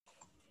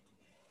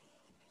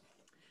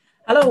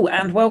Hello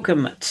and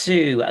welcome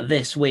to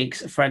this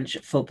week's French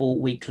Football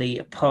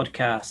Weekly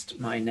podcast.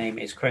 My name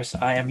is Chris.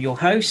 I am your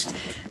host.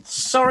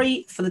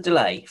 Sorry for the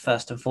delay,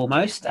 first and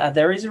foremost.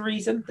 There is a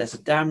reason. There's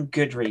a damn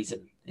good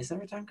reason. Is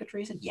there a damn good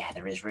reason? Yeah,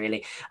 there is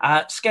really.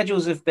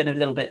 Schedules have been a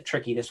little bit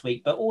tricky this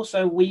week, but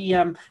also we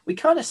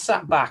kind of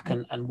sat back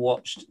and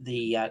watched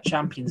the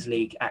Champions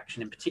League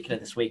action in particular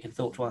this week and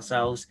thought to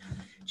ourselves,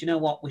 do you know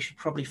what? We should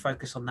probably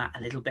focus on that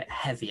a little bit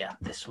heavier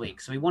this week.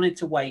 So we wanted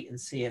to wait and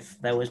see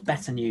if there was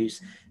better news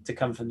to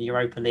come from the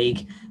Europa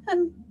League.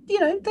 And,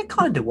 there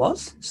kind of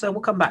was. So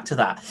we'll come back to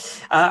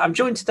that. I'm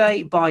joined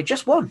today by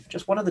just one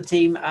of the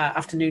team.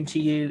 Afternoon to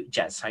you,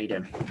 Jez. How you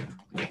doing?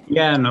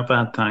 Yeah, not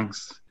bad,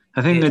 thanks.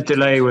 I think the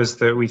delay was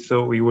that we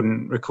thought we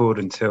wouldn't record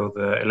until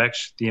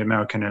the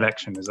American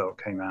election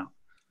result came out.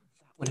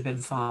 Would have been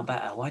far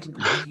better. Why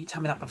didn't you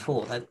tell me that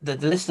before? The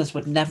listeners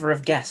would never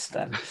have guessed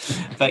then.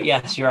 But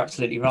yes, you're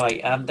absolutely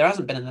right. There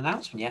hasn't been an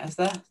announcement yet, has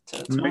there?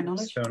 To my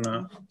knowledge,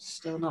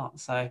 still not.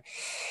 So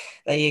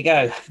there you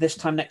go. This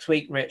time next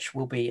week, Rich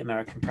will be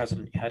American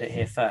president. You heard it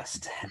here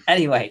first.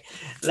 Anyway,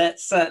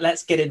 let's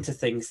get into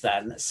things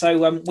then.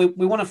 So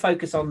we want to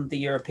focus on the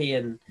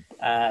European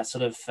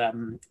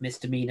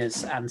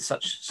misdemeanors and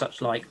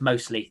such like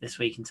mostly this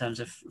week in terms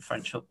of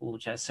French football,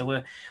 Jez. So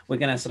we're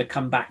going to sort of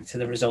come back to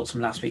the results from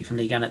last week from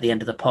Ligue 1 at the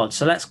end of the pod.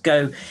 So let's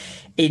go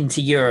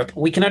into Europe.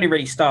 We can only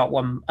really start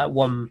at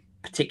one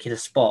particular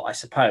spot, I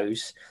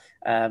suppose.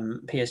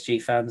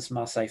 PSG fans,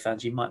 Marseille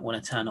fans, you might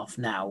want to turn off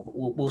now.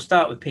 We'll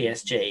start with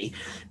PSG.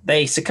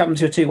 They succumbed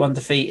to a 2-1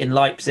 defeat in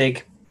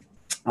Leipzig.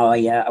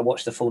 I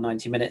watched the full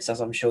 90 minutes, as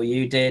I'm sure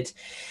you did.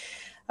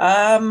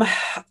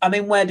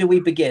 Where do we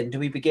begin? Do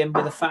we begin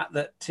with the fact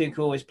that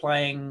Tuchel is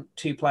playing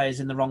two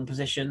players in the wrong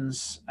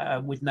positions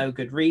with no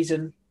good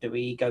reason? Do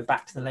we go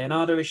back to the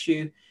Leonardo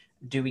issue?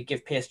 Do we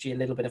give PSG a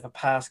little bit of a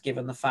pass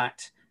given the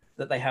fact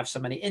that they have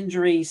so many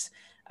injuries?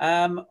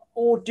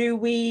 Or do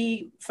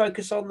we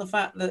focus on the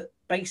fact that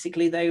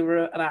basically they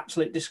were an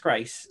absolute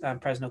disgrace,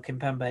 Presnel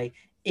Kimpembe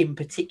in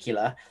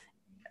particular,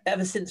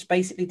 ever since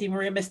basically Di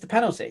Maria missed the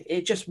penalty?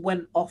 It just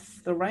went off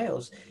the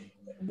rails.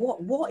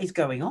 What is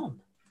going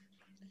on?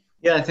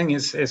 Yeah, I think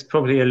it's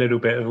probably a little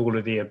bit of all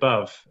of the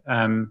above.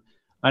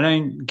 I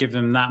don't give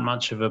them that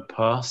much of a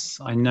pass.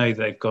 I know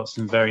they've got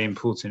some very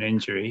important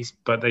injuries,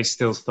 but they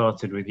still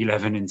started with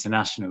 11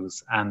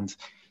 internationals. And,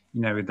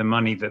 with the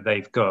money that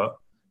they've got,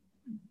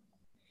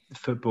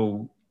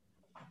 football,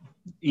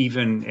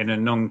 even in a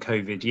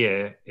non-COVID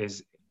year,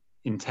 is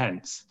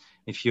intense.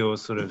 If you're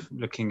sort of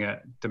looking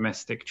at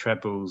domestic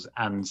trebles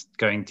and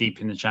going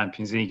deep in the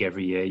Champions League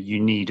every year,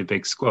 you need a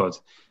big squad,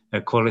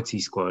 a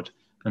quality squad.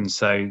 And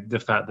so the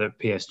fact that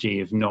PSG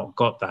have not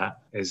got that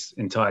is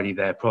entirely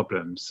their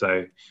problem.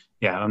 So,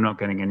 yeah, I'm not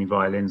getting any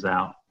violins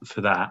out for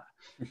that.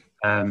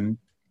 In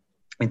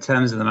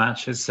terms of the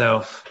match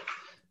itself,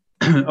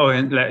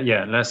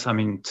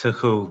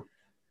 Tuchel,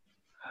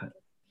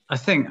 I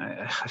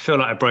feel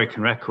like a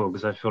broken record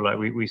because I feel like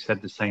we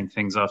said the same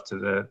things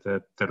after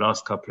the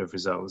last couple of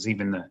results.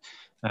 Even the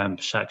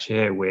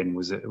Başakşehir win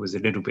was a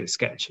little bit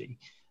sketchy.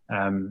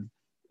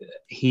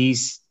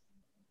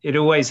 It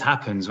always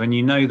happens when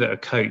you know that a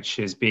coach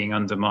is being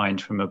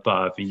undermined from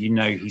above, and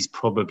he's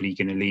probably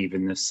going to leave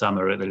in the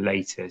summer at the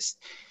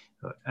latest,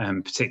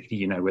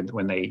 particularly,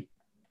 when they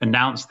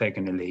announce they're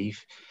going to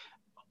leave.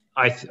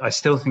 I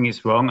still think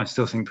it's wrong. I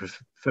still think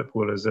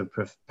footballers are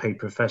paid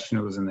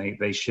professionals and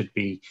they should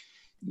be,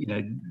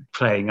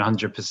 playing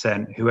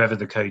 100%, whoever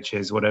the coach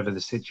is, whatever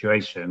the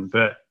situation.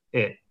 But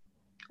it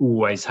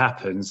always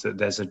happens that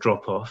there's a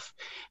drop-off.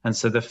 And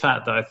so the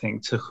fact that I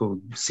think Tuchel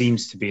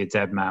seems to be a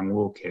dead man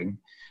walking,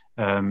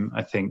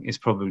 I think is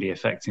probably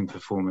affecting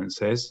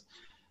performances.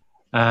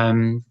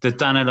 The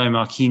Danilo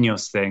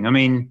Marquinhos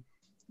thing,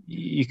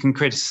 you can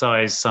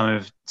criticise some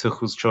of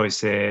Tuchel's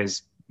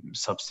choices,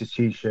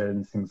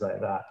 substitution, things like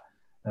that.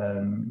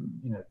 I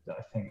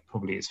think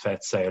probably it's fair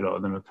to say a lot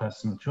of them are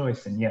personal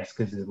choice. And yes,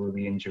 because of all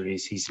the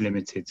injuries, he's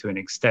limited to an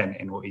extent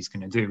in what he's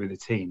going to do with the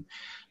team.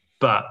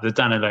 But the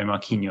Danilo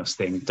Marquinhos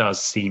thing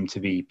does seem to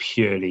be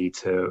purely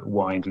to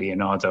wind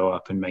Leonardo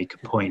up and make a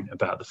point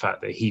about the fact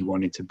that he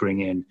wanted to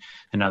bring in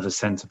another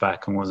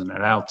centre-back and wasn't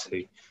allowed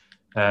to.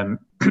 And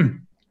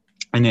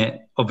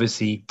it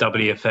obviously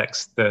doubly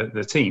affects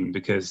the team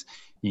because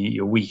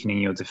you're weakening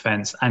your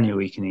defence and you're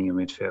weakening your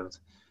midfield.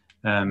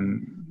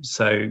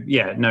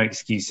 No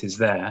excuses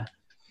there.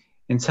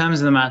 In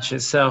terms of the match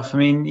itself,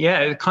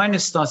 it kind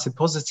of started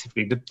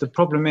positively. The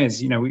problem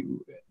is,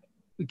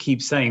 we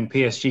keep saying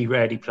PSG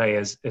rarely play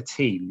as a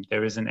team.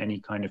 There isn't any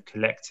kind of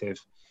collective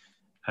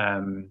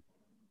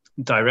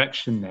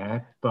direction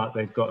there, but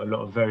they've got a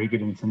lot of very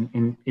good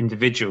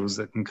individuals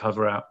that can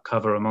cover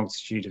a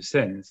multitude of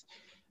sins.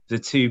 The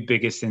two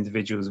biggest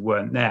individuals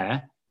weren't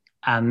there,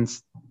 and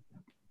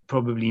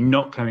probably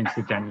not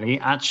coincidentally,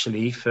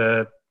 actually,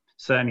 for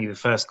certainly the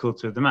first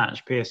quarter of the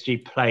match,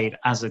 PSG played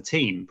as a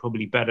team,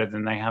 probably better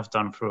than they have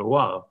done for a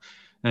while.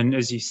 And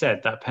as you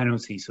said, that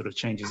penalty sort of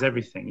changes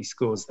everything. He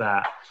scores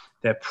that.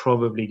 They're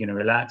probably going to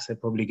relax. They're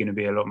probably going to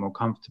be a lot more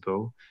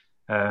comfortable.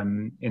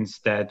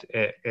 Instead,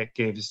 it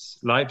gives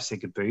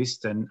Leipzig a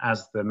boost. And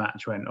as the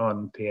match went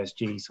on,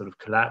 PSG sort of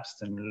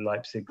collapsed and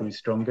Leipzig grew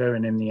stronger.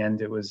 And in the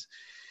end, it was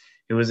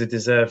a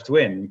deserved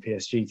win.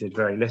 PSG did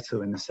very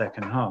little in the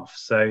second half.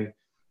 So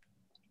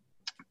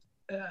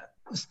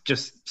it's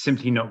just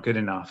simply not good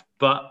enough.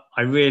 But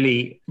I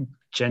really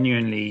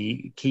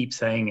genuinely keep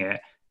saying it,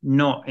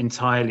 not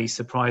entirely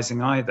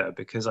surprising either,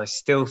 because I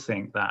still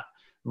think that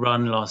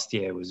run last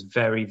year was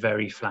very,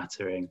 very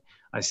flattering.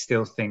 I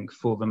still think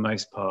for the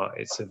most part,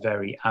 it's a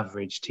very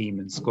average team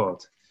and squad.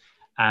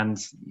 And,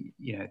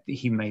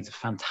 he made a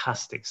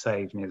fantastic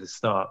save near the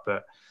start,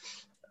 but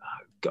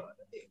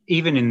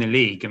even in the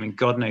league, I mean,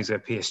 God knows where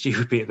PSG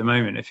would be at the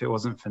moment if it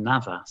wasn't for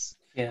Navas.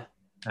 Yeah.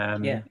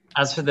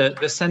 As for the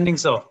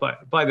sendings off,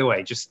 by the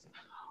way,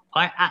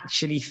 I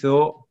actually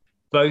thought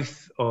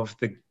both of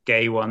the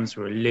Gay ones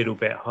were a little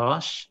bit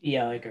harsh.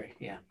 Yeah, I agree.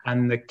 Yeah.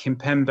 And the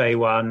Kimpembe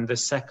one, the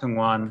second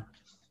one,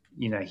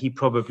 he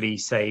probably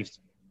saved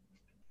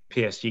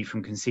PSG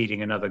from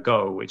conceding another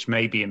goal, which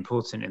may be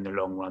important in the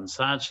long run.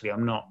 So actually,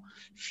 I'm not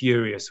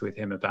furious with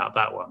him about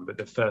that one, but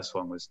the first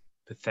one was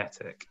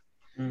pathetic.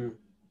 Mm.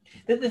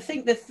 The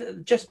thing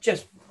that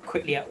just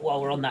quickly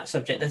while we're on that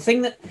subject, the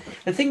thing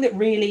that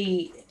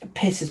really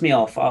pisses me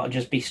off, I'll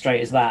just be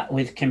straight as that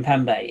with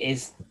Kimpembe,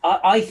 is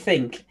I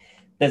think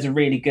there's a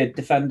really good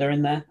defender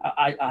in there.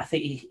 I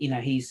think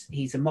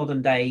he's a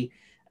modern day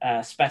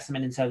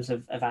specimen in terms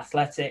of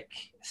athletic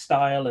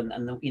style, and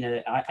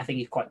I think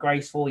he's quite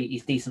graceful.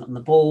 He's decent on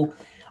the ball.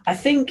 I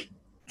think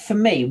for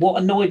me,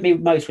 what annoyed me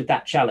most with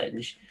that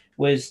challenge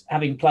was,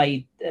 having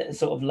played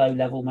sort of low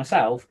level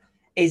myself,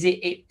 is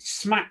it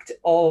smacked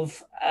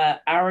of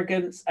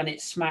arrogance, and it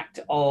smacked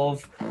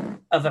of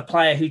a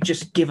player who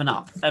just given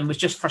up and was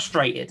just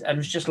frustrated and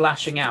was just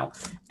lashing out.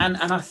 And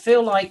I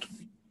feel like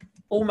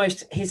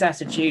almost his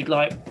attitude,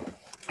 like,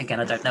 again,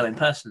 I don't know him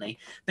personally,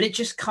 but it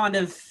just kind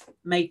of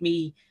made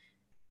me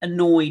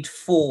annoyed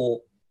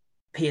for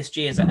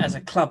PSG as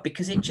a club,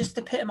 because it just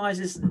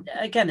epitomizes,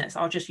 again,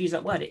 I'll just use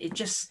that word, it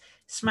just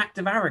smacked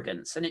of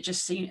arrogance. And it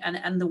just seemed,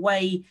 and the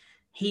way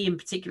he in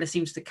particular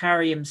seems to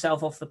carry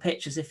himself off the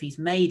pitch as if he's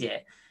made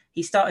it.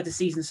 He started the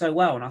season so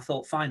well, and I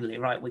thought, finally,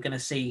 right, we're going to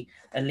see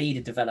a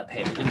leader develop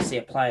here. We're going to see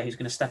a player who's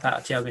going to step out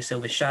of Thiago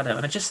Silva's shadow.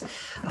 And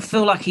I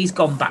feel like he's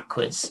gone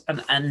backwards.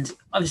 And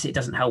obviously it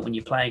doesn't help when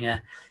you're playing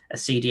a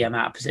CDM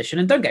out of position.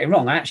 And don't get me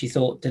wrong, I actually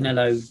thought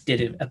Danilo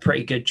did a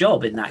pretty good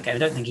job in that game. I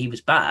don't think he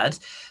was bad,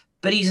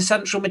 but he's a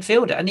central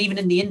midfielder. And even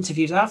in the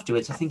interviews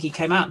afterwards, I think he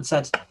came out and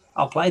said,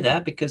 I'll play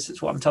there because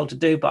it's what I'm told to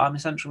do, but I'm a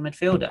central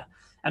midfielder.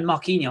 And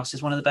Marquinhos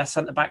is one of the best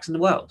centre-backs in the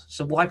world.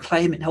 So why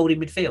play him in holding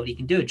midfield? He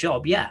can do a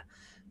job, yeah.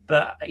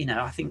 But,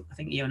 I think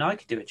you and I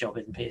could do a job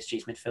in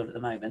PSG's midfield at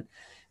the moment.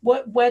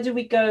 Where do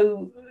we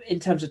go in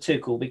terms of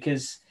Tuchel?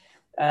 Because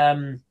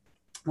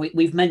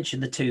we've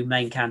mentioned the two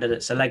main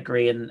candidates,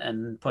 Allegri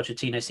and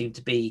Pochettino, seem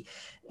to be,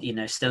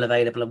 still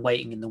available and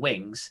waiting in the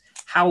wings.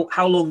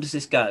 How long does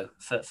this go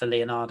for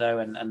Leonardo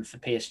and for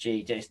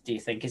PSG? Do you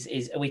think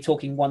are we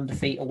talking one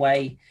defeat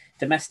away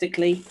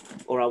domestically,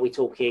 or are we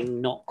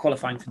talking not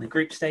qualifying from the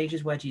group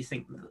stages? Where do you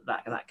think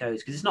that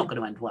goes? Because it's not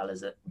going to end well,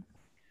 is it?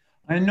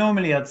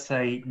 Normally I'd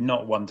say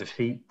not one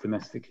defeat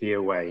domestically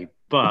away,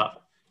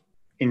 but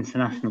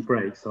international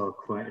breaks are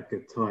quite a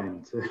good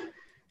time to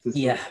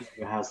sort of keep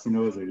your house in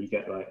order. You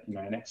get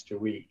an extra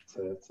week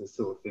to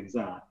sort things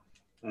out.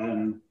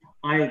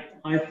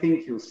 I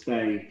think he'll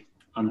stay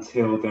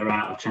until they're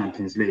out of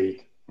Champions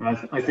League. I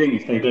think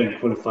if they don't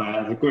qualify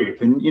out of the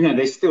group, and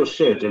they still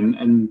should,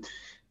 and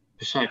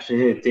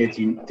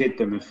Başakşehir did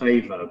them a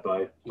favour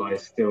by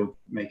still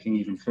making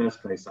even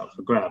first place up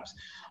for grabs.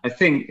 I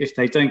think if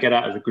they don't get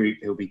out of the group,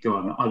 he'll be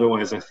gone.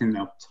 Otherwise, I think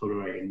they'll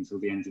tolerate it until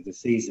the end of the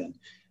season.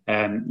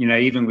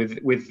 Even with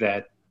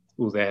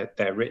all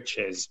their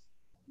riches,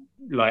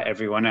 like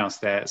everyone else,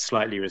 they're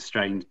slightly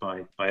restrained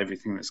by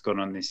everything that's gone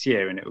on this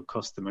year, and it would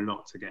cost them a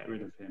lot to get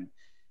rid of him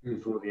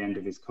before the end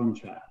of his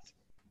contract.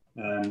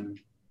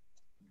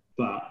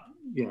 But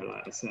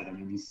like I said, I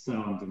mean, he's so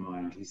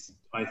undermined. He's,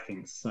 I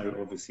think, so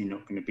obviously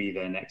not going to be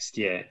there next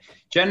year.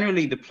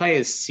 Generally, the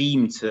players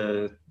seem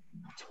to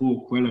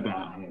talk well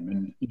about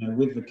him, and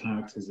with the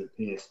characters at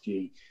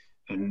PSG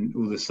and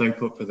all the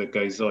soap opera that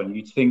goes on,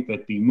 you'd think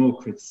there'd be more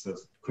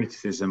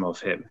criticism of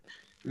him.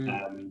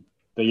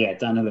 But yeah,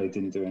 Danilo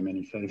didn't do him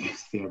any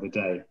favours the other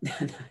day.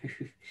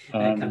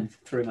 No, kind of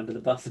threw him under the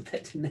bus a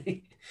bit, didn't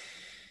he?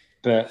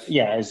 But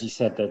yeah, as you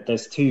said,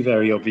 there's two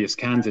very obvious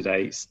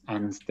candidates,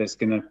 and there's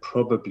going to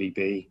probably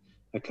be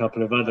a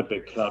couple of other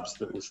big clubs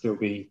that will still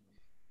be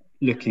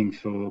looking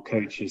for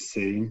coaches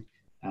soon.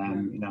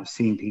 I've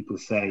seen people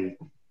say,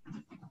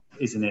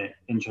 isn't it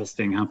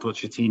interesting how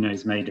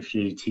Pochettino's made a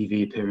few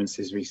TV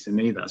appearances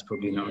recently? That's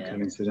probably not a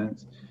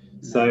coincidence.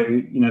 No. So,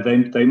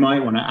 they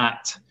might want to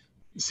act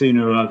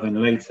sooner rather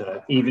than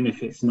later, even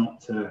if it's not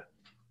to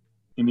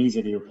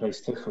immediately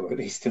replace Tuchel, at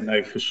least to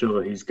know for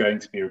sure he's going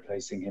to be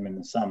replacing him in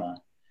the summer.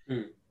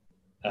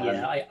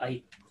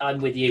 I'm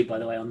with you, by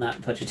the way, on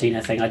that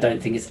Pochettino thing. I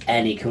don't think it's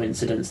any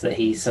coincidence that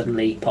he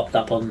suddenly popped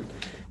up on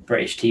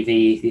British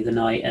TV the other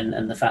night,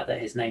 and the fact that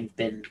his name's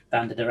been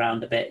banded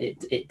around a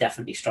bit, it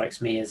definitely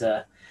strikes me as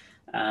a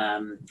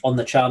on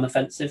the charm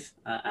offensive,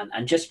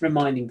 and just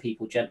reminding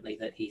people gently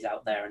that he's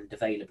out there and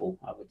available,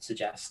 I would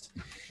suggest.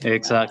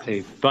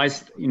 Exactly. But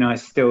I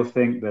still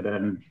think that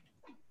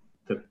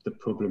the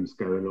problems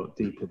go a lot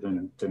deeper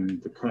than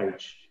the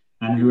coach.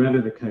 And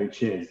whoever the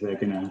coach is, they're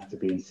going to have to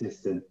be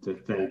insistent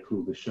that they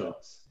call the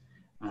shots.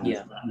 And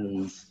that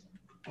means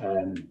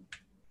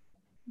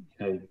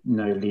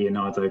no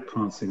Leonardo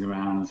prancing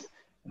around,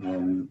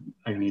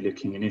 only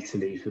looking in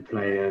Italy for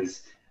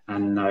players,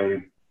 and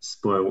no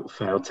spoilt,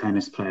 failed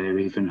tennis player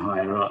even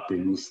higher up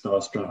being all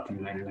starstruck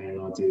and letting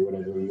Leonardo do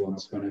whatever he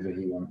wants whenever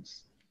he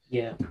wants.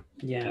 I've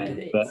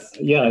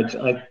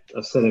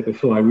said it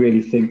before. I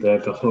really think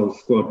that the whole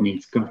squad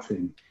needs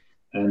gutting,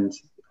 and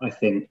I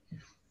think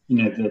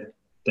that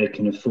they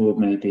can afford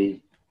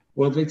maybe.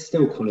 Well, they'd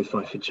still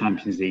qualify for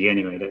Champions League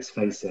anyway. Let's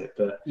face it.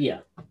 But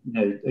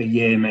a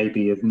year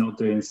maybe of not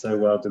doing so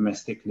well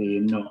domestically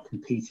and not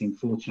competing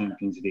for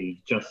Champions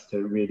League just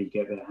to really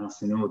get their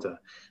house in order.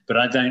 But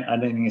I don't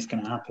think it's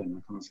going to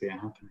happen. I can't see it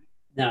happening.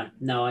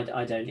 No,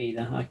 I don't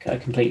either. I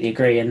completely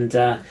agree. And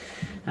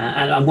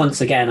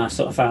once again, I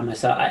sort of found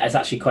myself, it's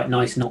actually quite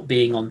nice not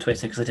being on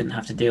Twitter because I didn't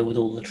have to deal with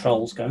all the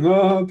trolls going,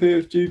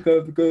 PSG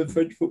have good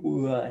French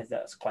football.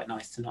 That's quite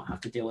nice to not have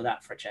to deal with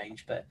that for a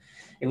change. But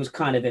it was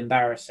kind of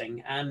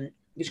embarrassing.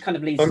 Which kind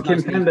of leads to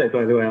Kimpembe,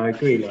 by the way, I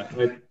agree.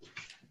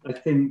 I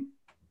think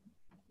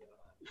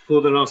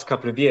for the last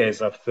couple of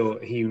years, I've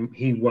thought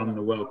he won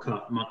the World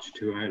Cup much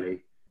too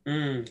early.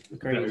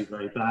 Very,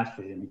 very bad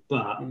for him.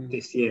 But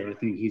this year, I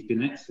think he's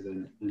been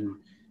excellent. And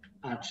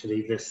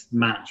actually, this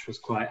match was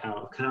quite out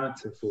of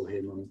character for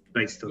him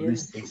based on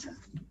this season.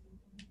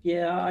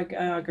 Yeah, I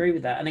agree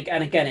with that. And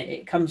again,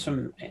 it comes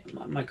from,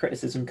 my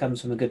criticism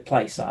comes from a good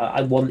place. I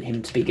want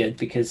him to be good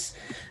because,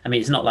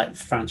 it's not like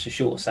France is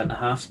short of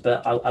centre-halves,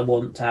 but I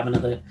want to have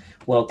another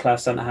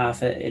world-class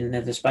centre-half in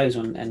their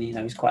disposal. And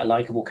he's quite a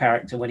likeable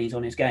character when he's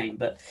on his game.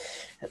 But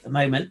at the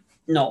moment,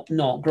 not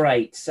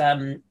great.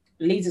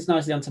 Leads us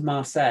nicely onto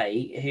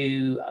Marseille,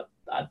 who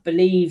I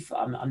believe,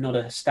 I'm not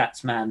a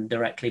stats man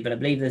directly, but I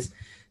believe there's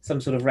some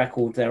sort of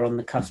record they're on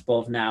the cusp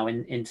of now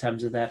in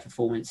terms of their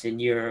performance in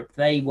Europe.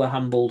 They were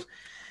humbled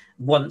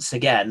once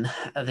again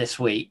this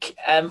week.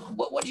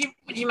 What do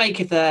you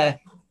make of their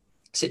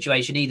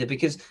situation either?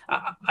 Because,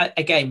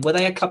 again, were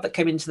they a club that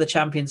came into the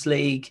Champions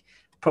League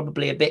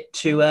probably a bit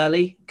too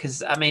early?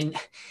 Because,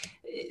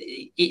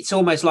 it's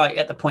almost like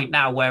at the point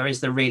now, where is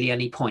there really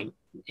any point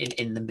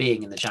in them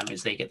being in the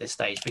Champions League at this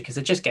stage, because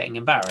they're just getting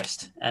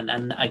embarrassed.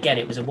 And again,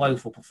 it was a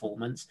woeful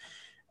performance.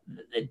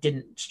 It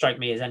didn't strike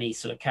me as any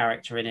sort of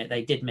character in it.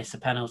 They did miss a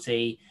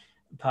penalty.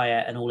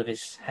 Payet and all of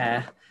his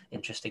hair,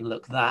 interesting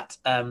look that,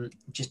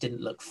 just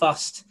didn't look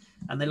fussed.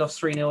 And they lost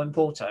 3-0 in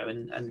Porto.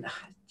 And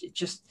it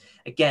just,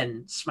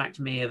 again, smacked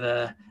me of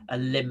a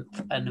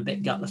limp and a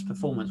bit gutless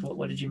performance.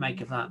 What did you make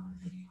of that?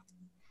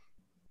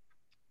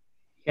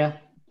 Yeah.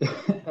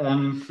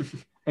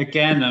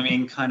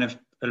 Again, kind of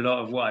a lot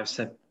of what I've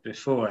said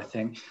before, I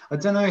think. I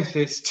don't know if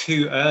it's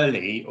too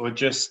early or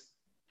just,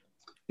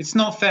 it's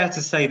not fair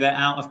to say they're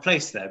out of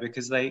place there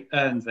because they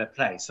earned their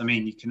place.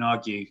 You can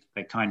argue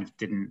they kind of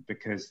didn't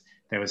because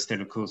there was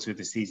still a quarter of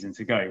the season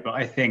to go. But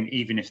I think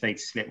even if they'd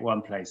slipped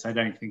one place, I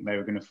don't think they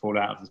were going to fall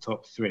out of the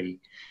top three.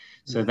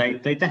 So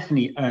they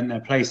definitely earned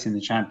their place in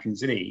the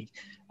Champions League.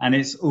 And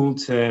it's all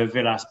to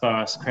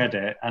Villas-Boas'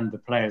 credit and the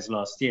players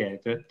last year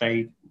that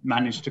they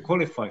managed to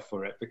qualify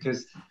for it,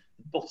 because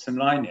bottom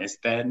line is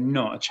they're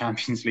not a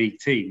Champions League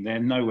team. They're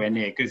nowhere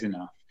near good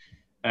enough.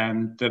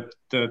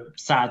 The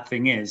sad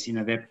thing is,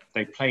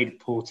 they played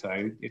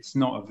Porto. It's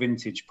not a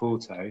vintage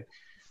Porto.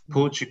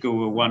 Portugal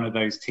were one of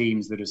those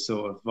teams that are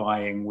sort of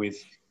vying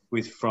with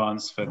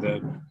France for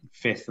the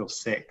 5th or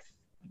 6th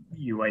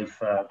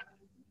UEFA.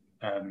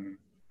 I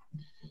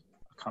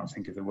can't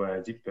think of the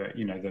word, but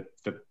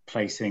the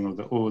placing or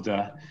the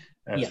order.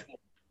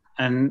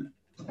 And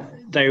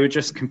they were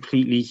just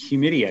completely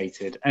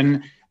humiliated.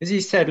 And as you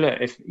said, look,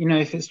 if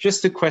it's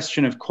just a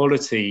question of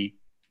quality,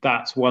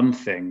 that's one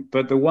thing.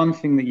 But the one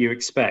thing that you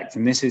expect,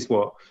 and this is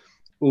what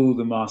all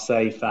the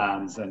Marseille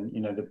fans and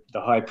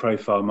the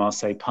high-profile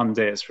Marseille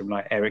pundits, from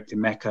like Eric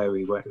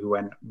Dimeco,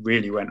 who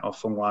really went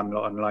off on one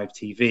lot on live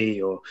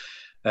TV, or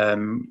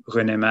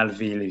René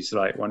Malville, who's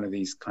like one of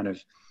these kind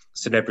of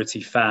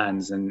celebrity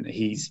fans, and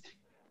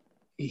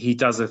he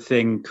does a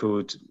thing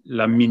called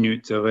La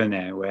Minute de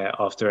René, where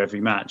after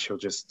every match he'll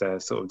just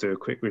sort of do a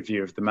quick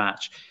review of the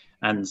match.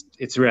 And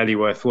it's really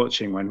worth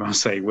watching when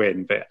Marseille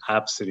win, but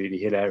absolutely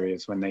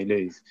hilarious when they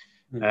lose.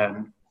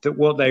 That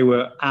what they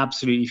were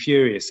absolutely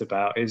furious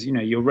about is,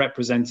 you're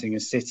representing a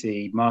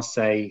city,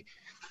 Marseille,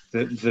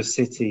 the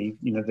city,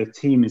 the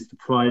team is the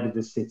pride of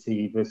the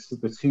city.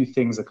 The two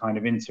things are kind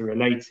of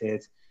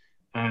interrelated.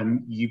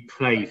 You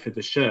play for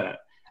the shirt,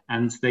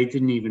 and they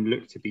didn't even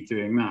look to be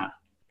doing that.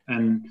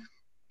 And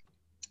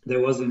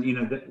there wasn't,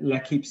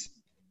 L'Équipe's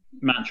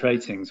match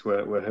ratings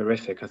were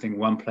horrific. I think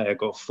one player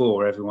got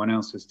 4, everyone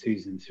else was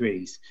 2s and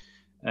 3s.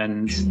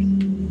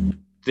 And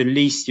the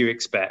least you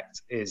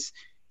expect is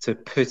to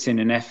put in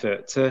an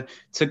effort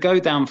to go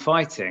down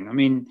fighting. I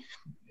mean,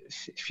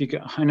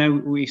 I know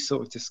we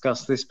sort of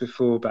discussed this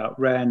before about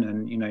Rennes,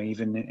 and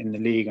even in the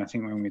league. I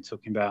think when we were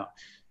talking about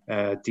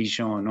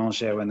Dijon and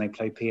Angers when they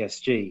play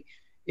PSG.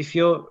 If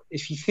you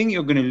think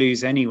you're going to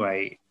lose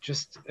anyway,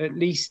 just at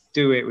least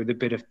do it with a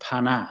bit of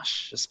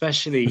panache.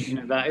 Especially,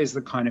 that is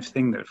the kind of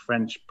thing that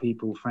French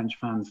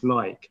fans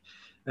like,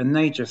 and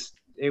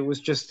it was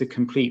just a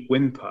complete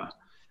whimper.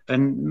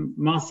 And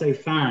Marseille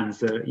fans,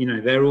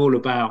 they're all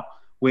about,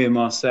 we're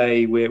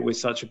Marseille, we're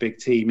such a big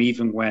team,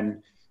 even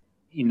when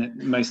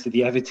most of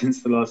the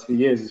evidence the last few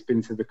years has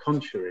been to the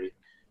contrary.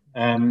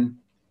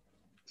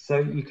 So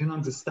you can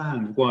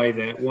understand why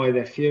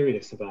they're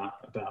furious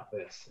about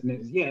this.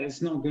 And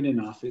it's not good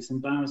enough. It's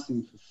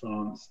embarrassing for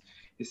France.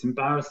 It's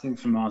embarrassing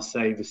for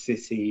Marseille, the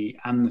city,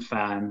 and the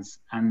fans.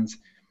 And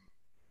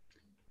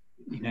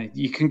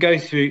you can go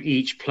through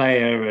each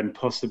player and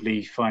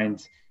possibly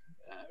find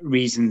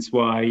reasons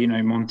why.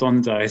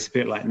 Mandanda is a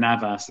bit like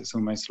Navas. It's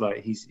almost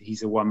like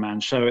he's a one-man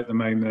show at the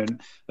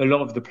moment. A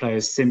lot of the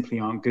players simply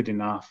aren't good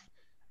enough.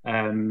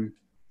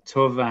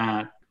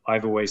 Thauvin,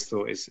 I've always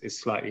thought is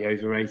slightly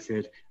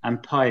overrated,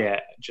 and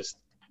Payet, just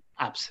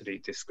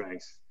absolute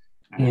disgrace.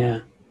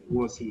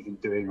 What's he even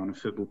doing on a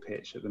football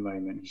pitch at the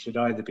moment? He should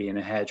either be in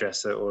a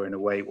hairdresser or in a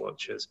Weight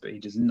Watchers, but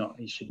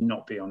he should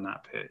not be on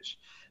that pitch.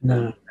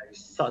 No,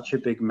 he's such a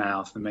big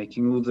mouth and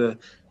making all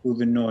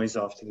the noise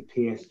after the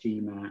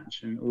PSG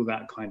match and all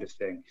that kind of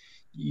thing.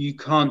 You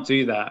can't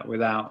do that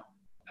without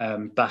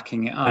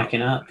backing it up.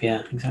 Backing up,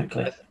 yeah,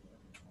 exactly.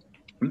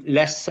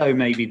 Less so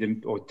maybe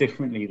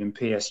differently than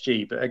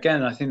PSG, but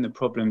again, I think the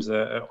problems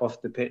are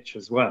off the pitch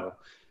as well.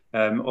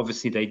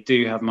 Obviously, they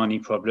do have money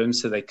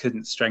problems, so they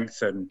couldn't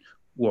strengthen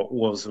what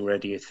was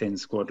already a thin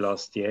squad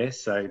last year.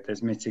 So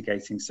there's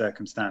mitigating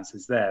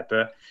circumstances there.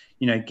 But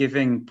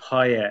giving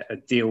Payet a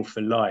deal for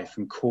life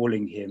and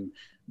calling him,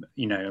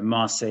 a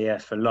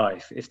Marseillais for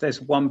life. If there's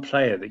one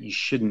player that you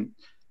shouldn't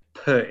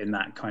put in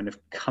that kind of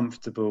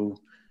comfortable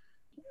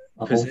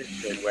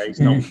position where he's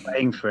not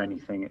playing for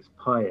anything, it's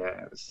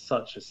Payet. It was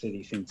such a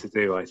silly thing to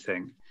do, I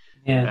think.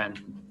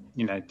 And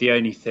the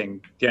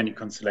only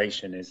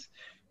consolation is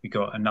we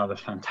got another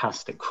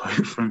fantastic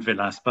quote from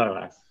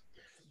Villas-Boas.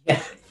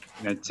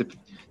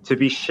 To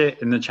be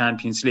shit in the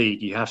Champions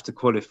League, you have to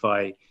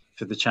qualify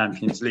for the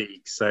Champions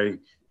League. So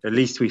at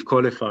least we've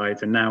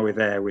qualified, and now we're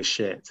there, we're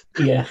shit.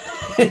 Yeah,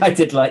 I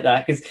did like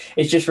that, because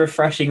it's just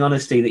refreshing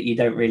honesty that you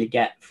don't really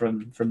get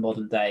from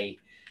modern day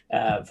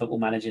football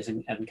managers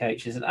and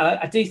coaches. And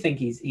I do think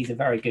he's a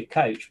very good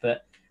coach,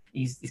 but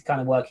he's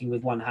kind of working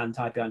with one hand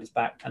tied behind his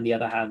back and the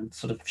other hand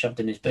sort of shoved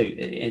in his boot.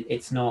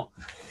 It's not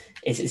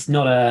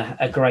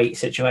a great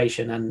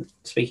situation. And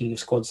speaking of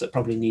squads that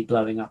probably need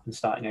blowing up and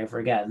starting over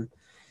again,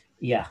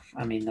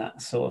 I mean,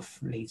 that sort of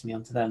leads me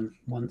onto them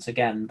once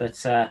again.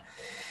 But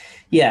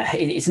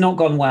it's not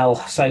gone well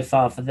so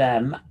far for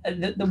them.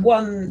 The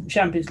one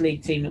Champions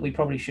League team that we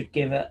probably should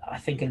give I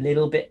think a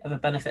little bit of a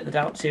benefit of the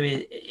doubt to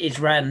is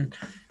Rennes.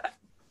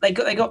 They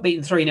got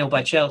beaten 3-0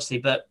 by Chelsea,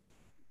 but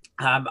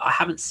I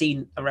haven't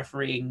seen a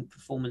refereeing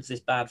performance this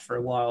bad for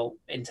a while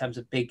in terms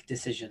of big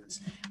decisions.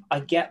 I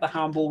get the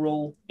handball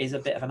rule is a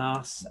bit of an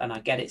arse, and I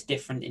get it's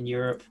different in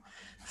Europe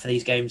for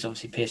these games.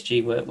 Obviously,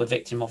 PSG were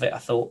victim of it, I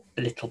thought,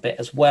 a little bit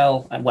as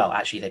well. And well,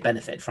 actually, they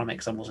benefited from it,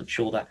 because I wasn't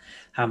sure that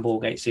handball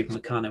against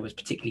Upamecano was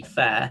particularly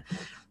fair.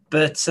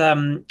 But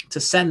to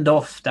send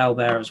off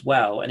Dalbert as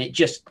well, and it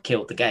just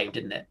killed the game,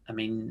 didn't it? I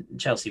mean,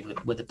 Chelsea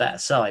were the better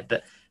side,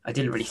 but I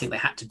didn't really think they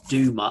had to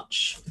do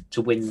much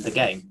to win the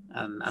game.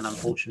 And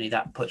unfortunately,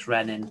 that puts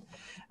Rennes in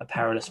a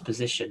perilous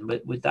position.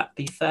 Would that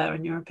be fair,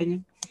 in your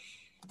opinion?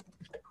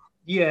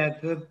 Yeah,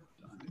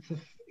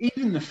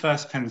 even the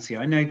first penalty,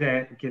 I know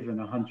they're given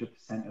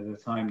 100% of the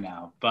time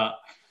now, but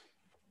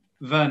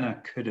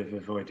Werner could have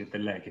avoided the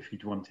leg if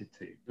he'd wanted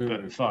to.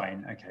 But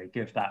fine, okay,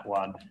 give that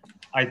one.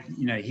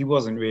 He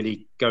wasn't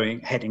really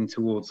heading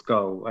towards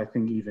goal. I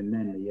think even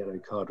then the yellow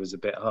card was a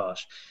bit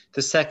harsh.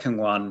 The second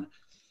one,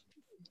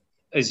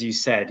 as you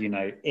said,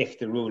 if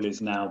the rule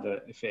is now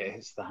that if it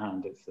hits the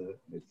hand,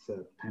 it's a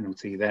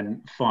penalty,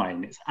 then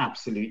fine. It's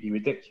absolutely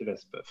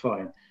ridiculous, but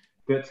fine.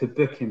 But to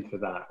book him for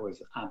that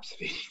was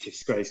absolutely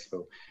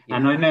disgraceful. Yeah.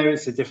 And I know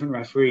it's a different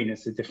referee and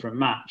it's a different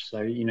match.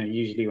 So,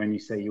 usually when you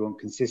say you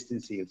want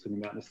consistency, you're talking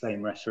about the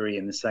same referee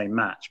in the same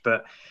match.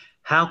 But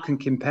how can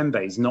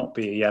Kimpembe's not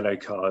be a yellow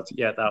card?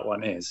 Yeah, that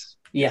one is.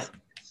 Yeah.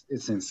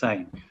 It's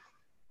insane.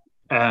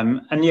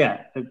 After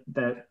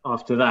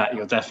that,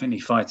 you're definitely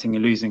fighting a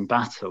losing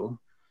battle.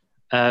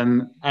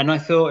 And I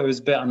thought it was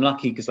a bit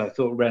unlucky, because I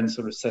thought Rennes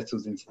sort of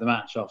settled into the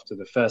match after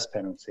the first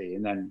penalty.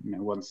 And then,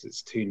 once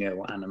it's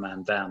 2-0 and a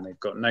man down, they've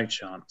got no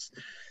chance.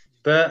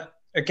 But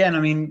again, I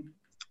mean,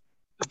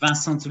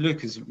 Vincent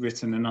Deluc has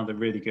written another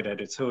really good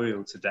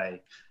editorial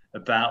today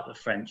about the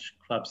French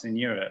clubs in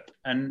Europe.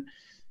 And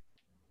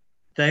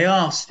they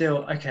are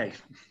still, okay,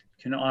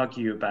 can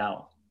argue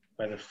about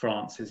whether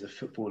France is a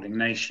footballing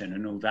nation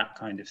and all that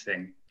kind of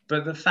thing.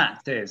 But the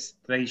fact is,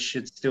 they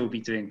should still be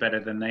doing better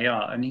than they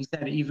are. And he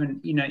said, even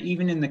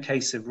in the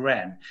case of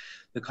Rennes,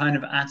 the kind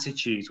of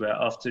attitude where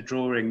after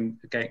drawing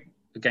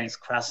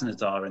against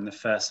Krasnodar in the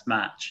first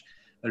match,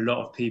 a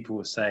lot of people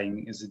were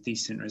saying is a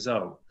decent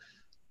result.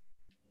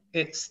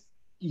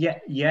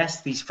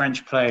 Yes, these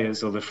French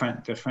players or the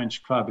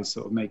French club is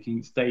sort of making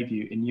its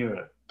debut in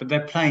Europe, but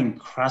they're playing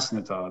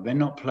Krasnodar. They're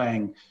not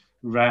playing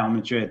Real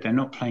Madrid. They're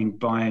not playing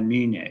Bayern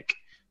Munich.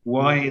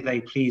 Why are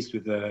they pleased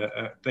with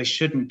they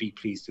shouldn't be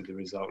pleased with a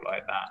result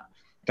like that.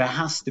 There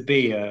has to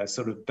be a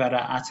sort of better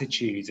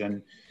attitude.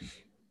 And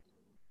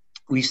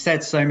we've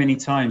said so many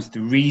times,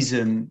 the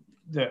reason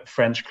that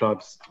French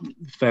clubs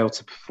fail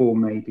to perform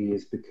maybe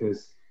is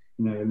because,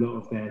 a lot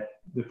of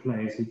the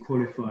players who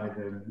qualify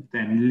them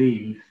then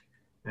leave.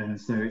 And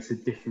so it's a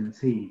different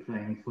team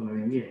playing the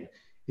following year.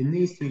 In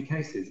these three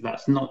cases,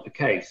 that's not the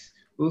case.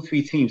 All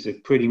three teams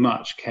have pretty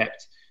much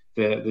kept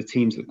the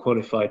teams that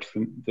qualified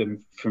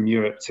from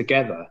Europe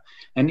together.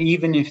 And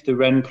even if the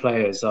Rennes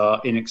players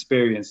are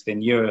inexperienced in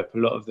Europe, a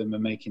lot of them are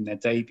making their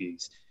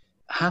debuts.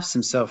 Have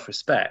some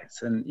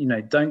self-respect and,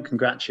 don't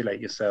congratulate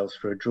yourselves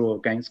for a draw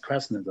against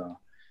Krasnodar.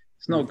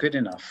 It's not good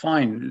enough.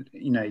 Fine,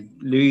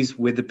 lose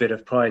with a bit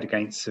of pride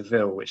against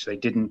Seville, which they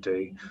didn't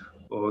do,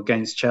 or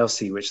against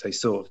Chelsea, which they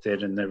sort of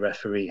did, and the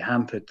referee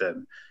hampered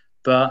them.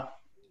 But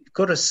you've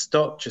got to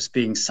stop just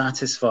being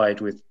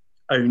satisfied with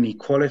only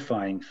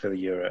qualifying for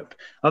Europe.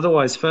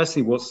 Otherwise,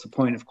 firstly, what's the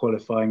point of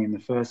qualifying in the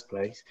first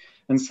place?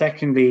 And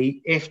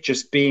secondly, if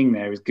just being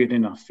there is good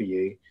enough for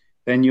you,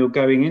 then you're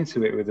going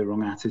into it with the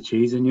wrong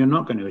attitudes and you're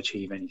not going to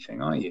achieve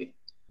anything, are you?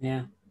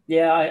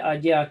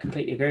 I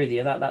completely agree with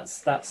you.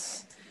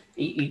 That's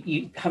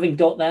you having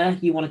got there,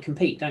 you want to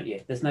compete, don't you?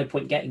 There's no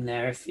point getting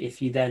there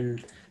if you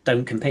then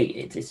don't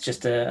compete. It's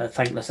just a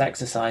thankless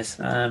exercise.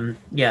 I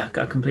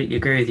completely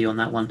agree with you on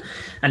that one.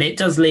 And it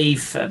does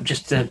leave,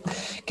 just to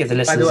give the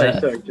listeners...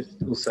 By the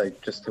way,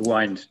 just to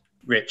wind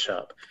Rich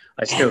up,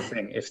 I still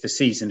think if the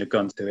season had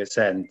gone to its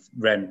end,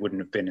 Rennes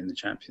wouldn't have been in the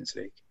Champions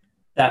League.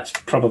 That's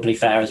probably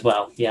fair as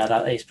well. Yeah,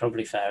 that is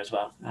probably fair as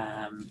well.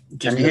 And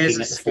here's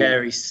a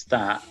scary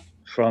stat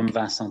from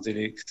Vincent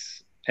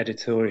Deluc's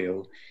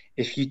editorial.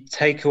 If you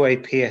take away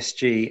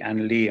PSG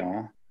and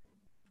Lyon,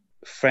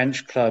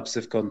 French clubs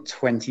have gone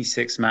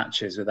 26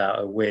 matches without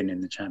a win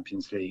in the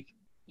Champions League.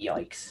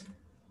 Yikes.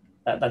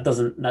 That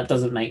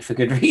doesn't make for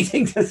good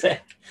reading, does it?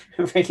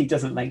 It really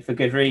doesn't make for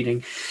good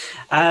reading.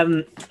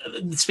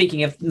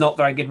 Speaking of not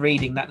very good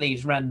reading, that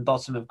leaves Rennes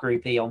bottom of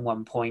Group E on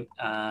 1 point.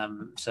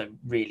 So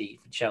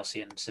really,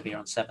 Chelsea and Sevilla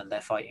on 7. They're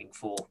fighting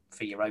for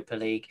Europa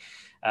League.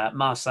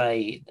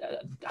 Marseille,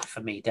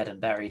 for me, dead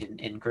and buried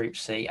in Group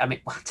C. I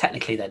mean, well,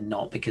 technically they're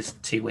not because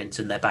 2 wins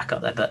and they're back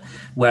up there. But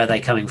where are they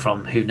coming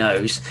from? Who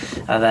knows?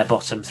 They're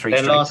bottom 3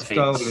 Their straight last defeats.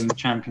 goal in the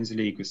Champions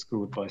League was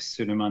scored by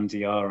Souleymane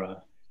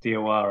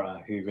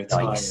Diawara, who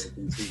retired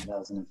in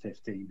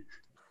 2015.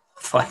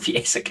 5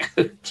 years ago.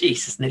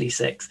 Jesus, nearly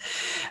 6.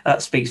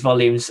 That speaks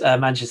volumes.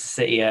 Manchester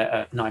City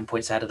are 9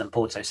 points ahead of them,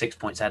 Porto 6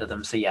 points ahead of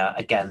them. So yeah,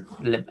 again,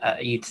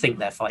 you'd think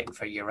they're fighting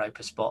for a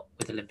Europa spot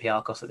with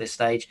Olympiacos at this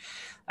stage.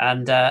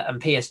 And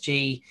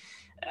PSG,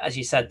 as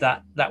you said,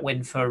 that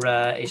win for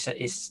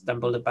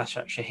Istanbul and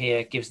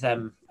Başakşehir gives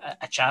them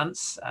a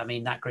chance. I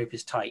mean, that group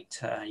is tight.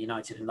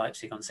 United and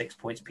Leipzig on 6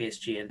 points,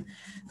 PSG and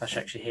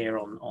Başakşehir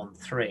on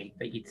 3.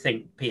 But you'd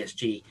think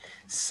PSG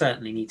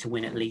certainly need to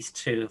win at least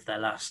 2 of their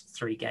last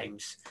 3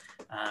 games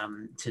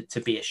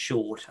to be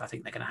assured. I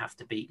think they're going to have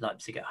to beat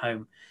Leipzig at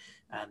home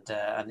and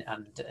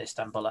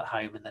Istanbul at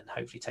home, and then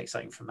hopefully take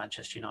something from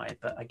Manchester United.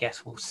 But I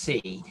guess we'll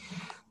see.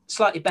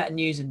 Slightly better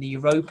news in the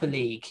Europa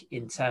League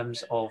in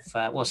terms of,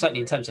 certainly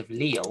in terms of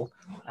Lille,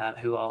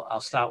 who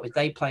I'll start with.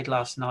 They played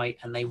last night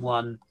and they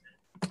won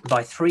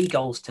by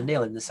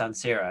 3-0 in the San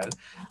Siro.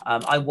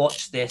 I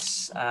watched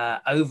this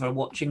over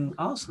watching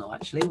Arsenal,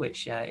 actually,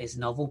 which is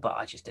novel, but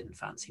I just didn't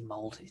fancy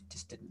Mould. It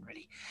just didn't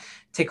really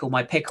tickle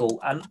my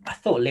pickle. And I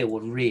thought Lille were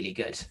really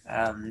good.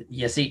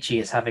 Yazici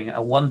is having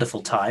a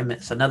wonderful time.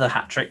 It's another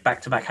hat-trick,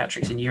 back-to-back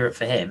hat-tricks in Europe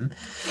for him.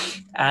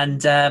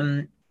 And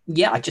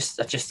I just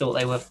thought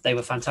they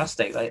were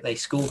fantastic. They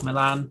schooled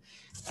Milan.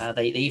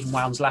 They even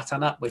wound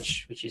Zlatan up,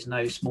 which is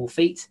no small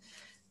feat,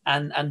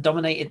 and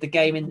dominated the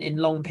game in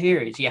long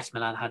periods. Yes,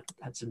 Milan had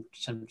some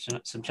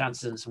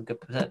chances and some good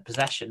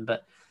possession,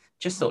 but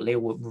just thought Lille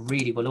were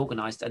really well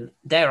organised. And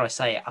dare I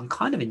say it, I'm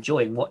kind of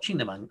enjoying watching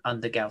them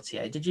under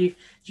Galtier. Did you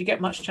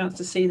get much chance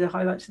to see the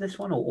highlights of this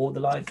one or the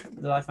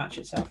live match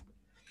itself?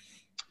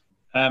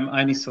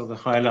 I only saw the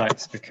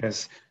highlights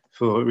because,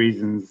 for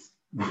reasons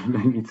I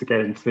don't need to get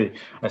into,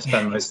 I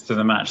spent most of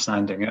the match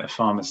standing at a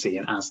pharmacy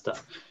in Asda.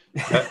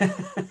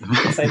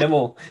 Say no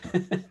more.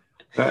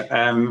 But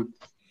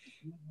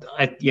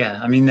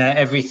they're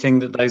everything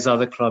that those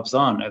other clubs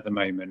aren't at the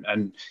moment.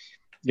 And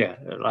yeah,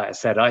 like I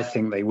said, I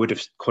think they would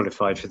have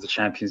qualified for the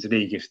Champions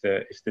League if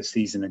the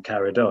season had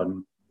carried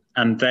on.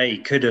 And they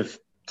could have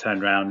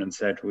turned around and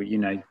said, well,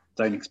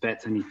 don't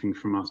expect anything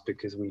from us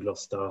because we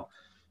lost our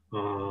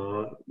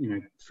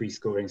free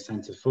scoring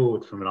centre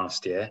forward from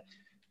last year.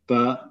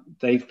 but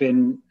they've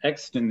been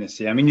excellent this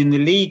year. I mean, in the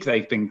league,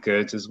 they've been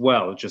good as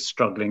well, just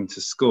struggling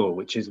to score,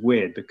 which is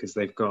weird because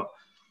they've got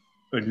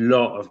a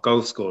lot of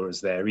goal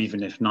scorers there,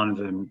 even if none of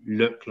them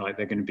look like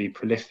they're going to be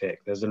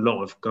prolific. There's a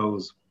lot of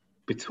goals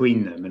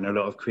between them and a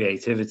lot of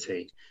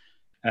creativity.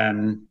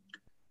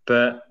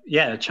 But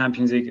yeah, the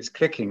Champions League is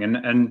clicking.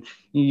 And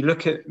you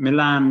look at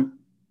Milan,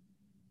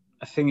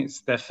 I think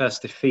it's their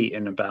first defeat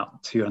in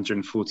about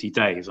 240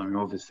 days. I mean,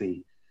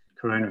 obviously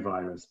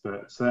coronavirus,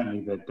 but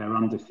certainly they're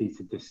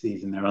undefeated this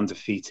season. They're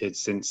undefeated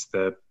since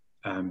the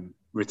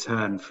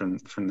return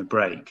from the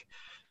break.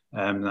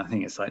 I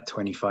think it's like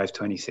 25,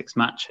 26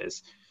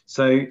 matches.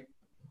 So,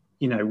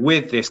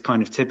 with this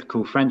kind of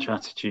typical French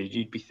attitude,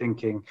 you'd be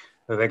thinking,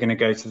 oh, they're going to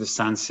go to the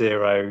San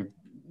Siro,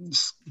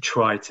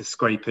 try to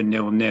scrape a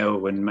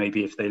 0-0, and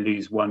maybe if they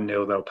lose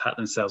 1-0, they'll pat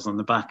themselves on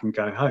the back and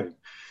go home.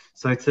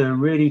 So to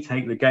really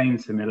take the game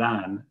to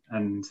Milan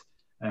and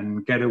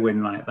get a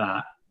win like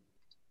that,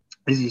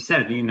 as you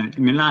said,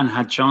 Milan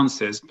had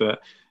chances, but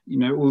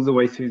all the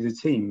way through the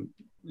team,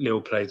 Lille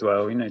played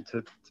well.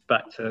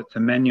 Back to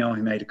Maignan,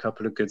 who made a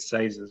couple of good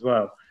saves as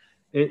well.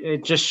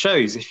 It just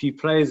shows if you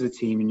play as a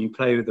team and you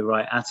play with the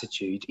right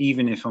attitude,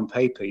 even if on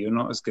paper you're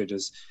not as good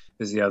as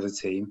the other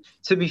team.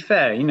 To be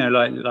fair,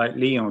 like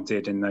Lyon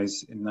did in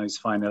those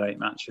final 8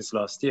 matches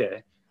last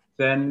year,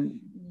 then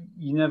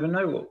you never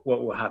know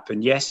what will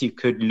happen. Yes, you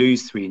could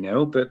lose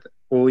 3-0,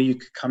 or you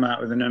could come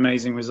out with an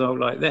amazing result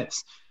like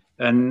this.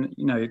 And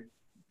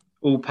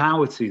all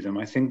power to them.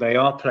 I think they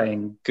are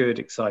playing good,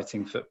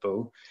 exciting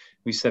football.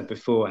 We said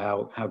before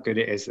how good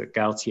it is that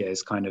Galtier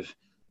has kind of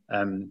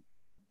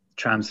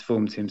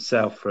transformed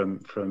himself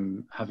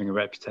from having a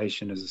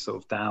reputation as a sort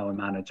of dour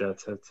manager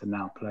to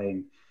now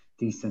playing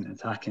decent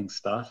attacking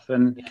stuff.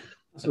 And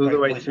all the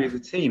way through the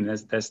team,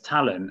 there's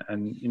talent.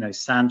 And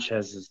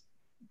Sanchez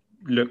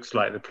looks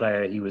like the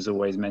player he was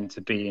always meant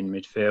to be in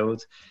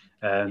midfield.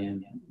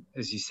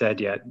 As you said,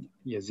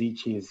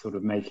 Zichi is sort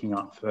of making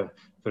up for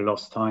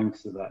lost time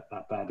because of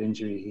that bad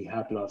injury he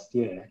had last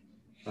year.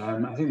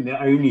 I think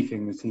the only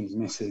thing the team's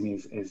missing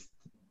is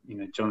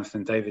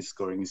Jonathan David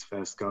scoring his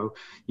first goal.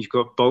 You've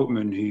got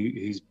Boltman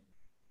who's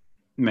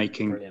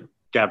making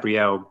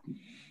Gabriel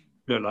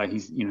look like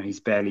he's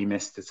barely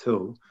missed at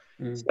all.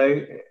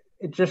 So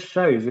it just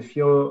shows if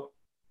you're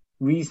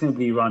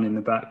reasonably run in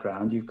the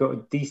background, you've got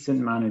a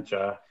decent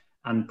manager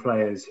and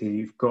players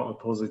who've got a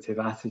positive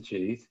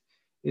attitude.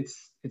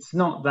 It's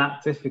not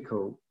that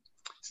difficult.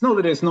 It's not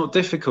that it's not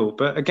difficult,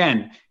 but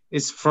again,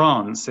 it's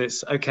France.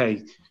 It's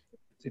okay.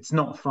 It's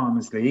not a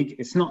Farmers League.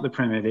 It's not the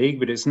Premier League,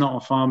 but it's not a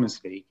Farmers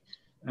League.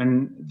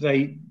 And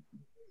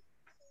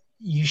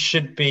you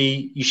should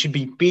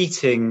be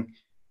beating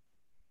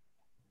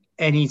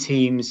any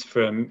teams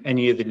from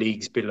any of the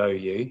leagues below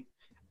you,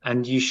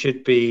 and you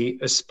should be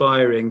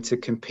aspiring to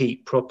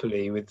compete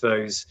properly with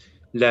those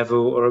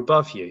level or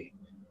above you.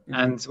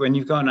 And when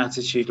you've got an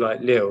attitude like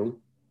Lille,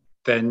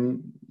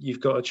 then you've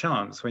got a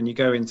chance. When you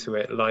go into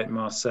it like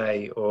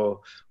Marseille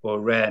or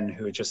Rennes,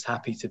 who are just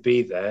happy to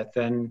be there,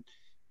 then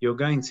you're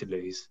going to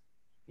lose.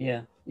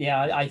 Yeah,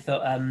 I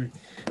thought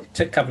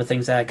took a couple of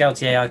things there.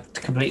 Galtier, I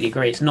completely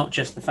agree. It's not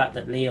just the fact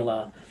that Lille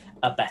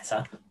are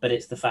better, but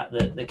it's the fact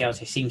that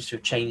Galtier seems to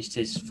have changed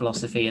his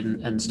philosophy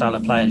and style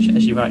of play,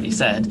 as you rightly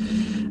said.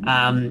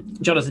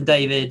 Jonathan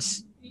David,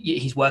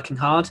 he's working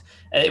hard.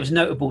 It was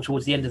notable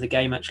towards the end of the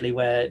game, actually,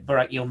 where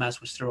Burak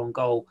Yilmaz was through on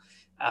goal.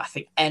 I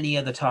think any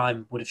other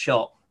time would have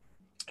shot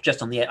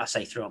just on the, I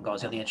say through on goal,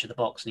 on the edge of the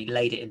box, and he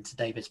laid it into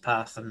David's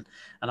path. And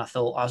I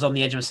thought, I was on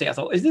the edge of my seat. I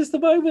thought, is this the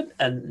moment?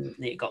 And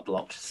it got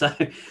blocked. So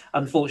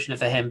unfortunate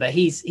for him, but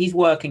he's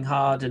working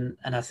hard. And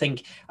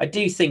I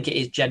do think it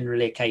is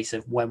generally a case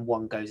of when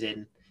one goes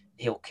in,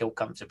 he'll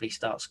comfortably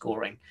start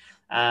scoring.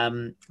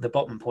 The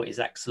Botman point is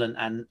excellent.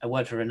 And a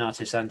word for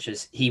Renato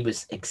Sanchez. He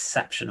was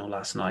exceptional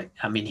last night.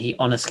 I mean, he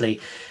honestly,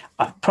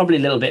 I'm probably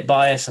a little bit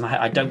biased, and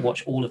I don't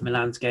watch all of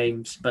Milan's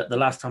games, but the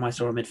last time I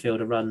saw a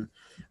midfielder run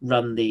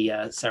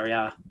the Serie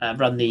A,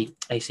 run the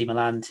AC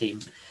Milan team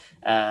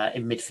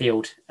in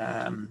midfield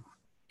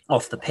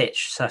off the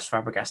pitch, Cesc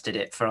Fabregas did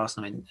it for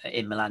Arsenal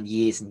in Milan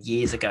years and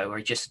years ago, where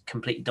he just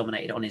completely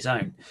dominated on his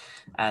own.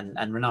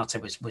 And Renato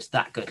was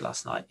that good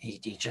last night. He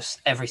just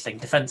everything,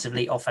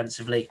 defensively,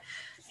 offensively.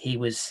 He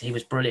was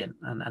brilliant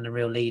and a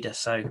real leader.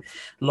 So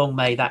long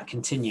may that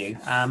continue.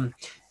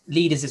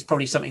 Leaders is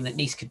probably something that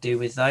Nice could do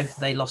with, though.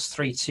 They lost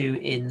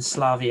 3-2 in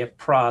Slavia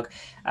Prague.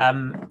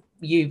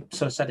 You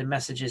sort of said in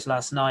messages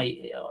last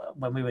night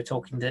when we were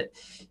talking that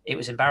it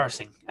was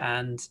embarrassing,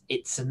 and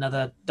it's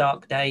another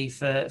dark day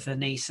for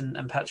Nice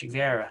and Patrick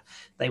Vieira.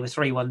 They were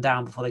 3-1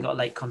 down before they got a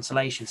late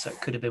consolation, so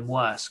it could have been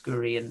worse.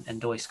 Guri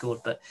and Doi scored,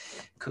 but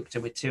Cooked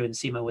with 2 and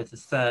Sima with the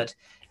third.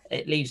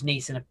 It leaves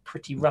Nice in a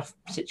pretty rough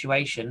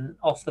situation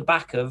off the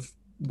back of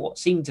what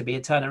seemed to be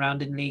a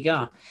turnaround in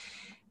Liga.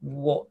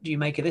 What do you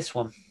make of this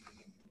one?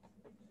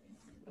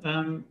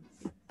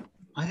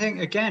 I think,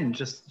 again,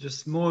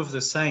 just more of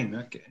the same.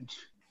 Again,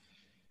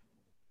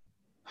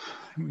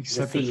 we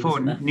said before,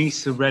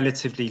 Nice are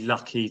relatively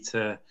lucky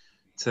to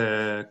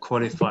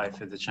qualify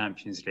for the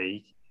Champions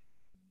League.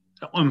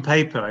 on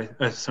paper,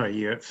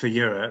 for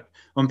Europe,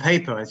 on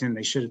paper, I think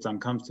they should have done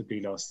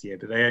comfortably last year,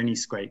 but they only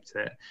scraped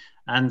it.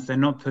 And they're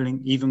not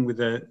pulling, even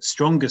with a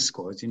stronger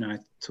squad. I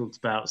talked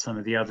about some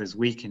of the others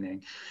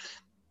weakening.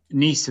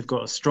 Nice have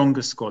got a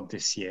stronger squad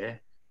this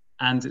year,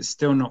 and it's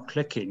still not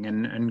clicking.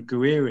 And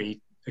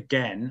Gouiri,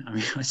 again, I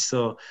mean, I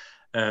saw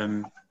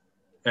a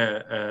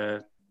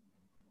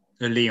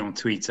Lyon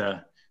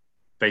tweeter,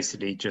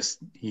 basically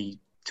he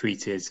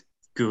tweeted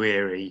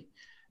Gouiri,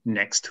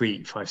 next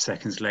tweet 5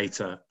 seconds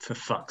later, for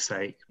fuck's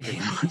sake, pretty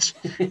much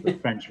the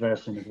French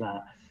version of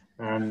that.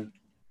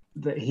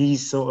 That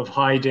he's sort of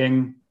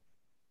hiding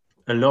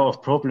a lot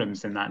of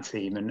problems in that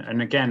team.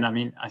 And again, I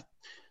mean, I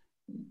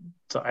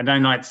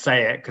don't like to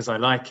say it because I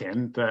like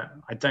him, but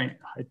I don't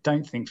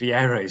think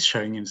Vieira is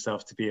showing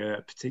himself to be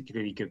a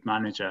particularly good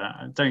manager.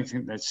 I don't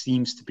think there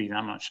seems to be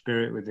that much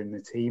spirit within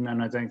the team,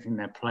 and I don't think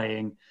they're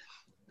playing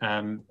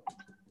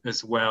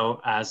as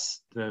well as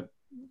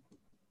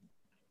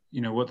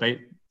what they.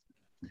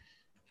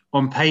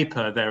 On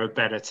paper, they're a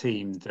better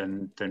team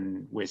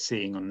than we're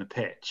seeing on the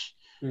pitch.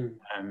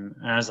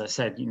 As I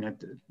said,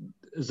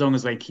 as long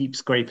as they keep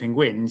scraping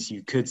wins,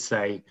 you could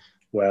say,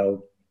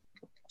 well,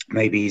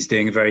 maybe he's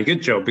doing a very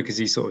good job because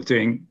he's sort of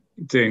doing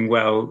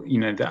well.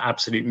 The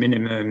absolute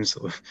minimum,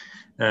 sort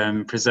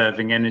of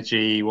preserving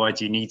energy. Why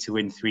do you need to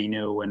win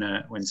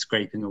 3-0 when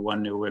scraping a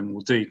 1-0 win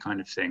will do, kind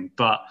of thing?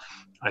 But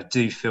I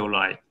do feel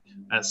like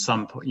at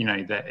some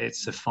point, that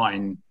it's a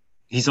fine.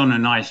 He's on a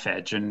knife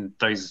edge, and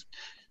those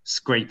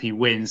scrapey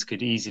wins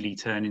could easily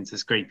turn into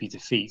scrapey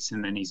defeats,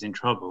 and then he's in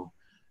trouble.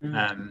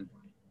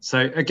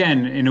 So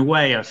again, in a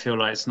way, I feel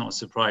like it's not a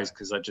surprise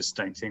because I just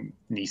don't think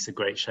Nice are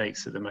great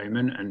shakes at the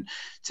moment. And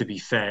to be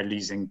fair,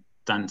 losing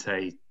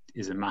Dante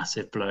is a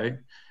massive blow.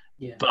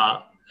 Yeah.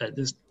 But at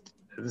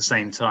the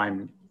same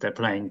time, they're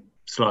playing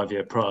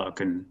Slavia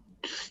Prague, and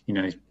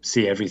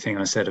see everything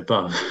I said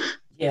above.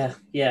 Yeah.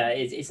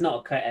 It's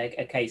not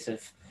a case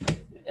of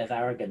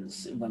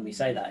arrogance when we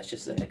say that. It's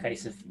just a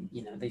case of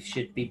they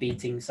should be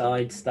beating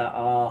sides that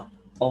are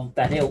of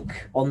that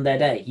ilk on their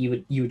day.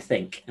 You would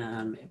think.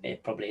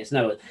 It probably is.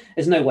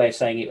 There's no way of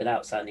saying it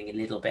without sounding a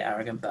little bit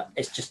arrogant, but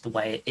it's just the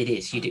way it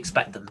is. You'd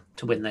expect them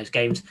to win those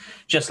games,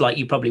 just like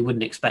you probably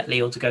wouldn't expect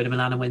Lille to go to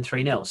Milan and win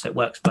 3-0. So it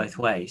works both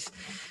ways.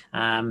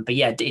 But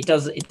yeah, it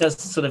does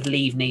sort of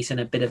leave Nice in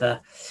a bit of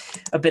a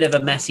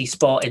messy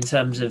spot in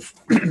terms of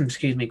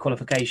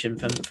qualification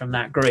from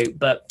that group.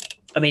 But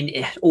I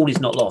mean, all is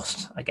not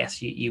lost. I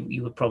guess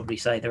you would probably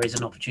say there is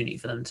an opportunity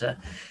for them to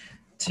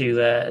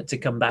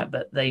come back,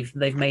 but they've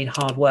made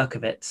hard work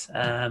of it.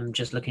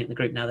 Just looking at the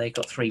group now, they've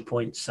got 3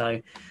 points.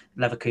 So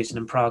Leverkusen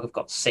and Prague have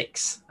got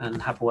 6, and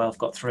Hapoel have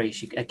got 3.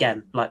 So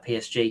again, like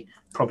PSG,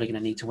 probably going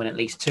to need to win at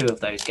least 2 of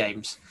those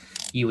games,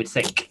 you would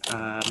think.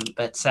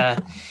 But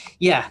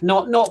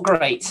not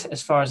great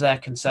as far as they're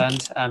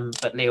concerned.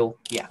 But Lille,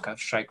 go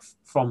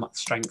from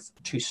strength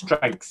to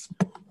strength.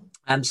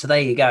 So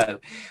there you go.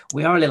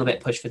 We are a little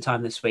bit pushed for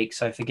time this week,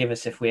 so forgive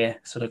us if we're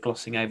sort of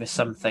glossing over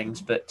some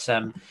things, but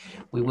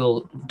we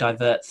will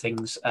divert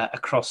things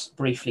across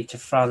briefly to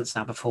France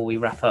now before we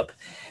wrap up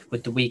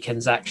with the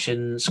weekend's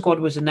action. Squad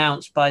was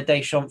announced by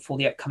Deschamps for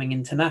the upcoming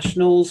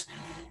internationals.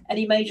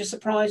 Any major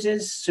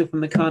surprises?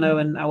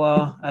 Upamecano and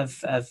Aouar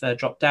have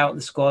dropped out of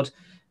the squad.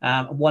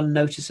 One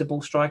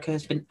noticeable striker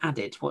has been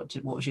added. What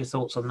was your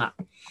thoughts on that?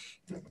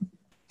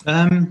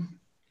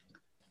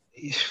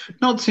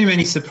 Not too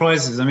many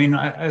surprises. I mean,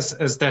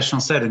 as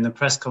Deschamps said in the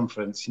press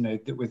conference,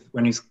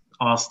 when he's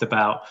asked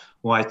about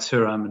why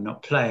Thuram and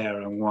not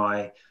Player and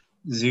why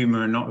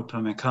Zuma and not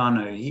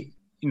Upamecano,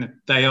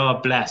 they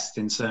are blessed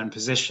in certain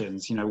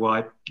positions.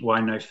 Why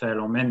no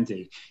Ferland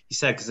Mendy? He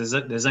said because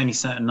there's only a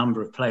certain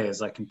number of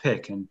players I can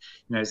pick, and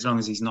as long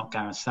as he's not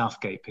Gareth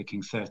Southgate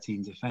picking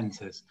 13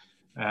 defenders,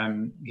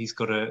 he's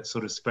got to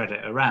sort of spread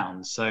it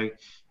around. So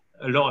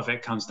a lot of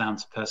it comes down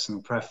to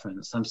personal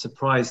preference. I'm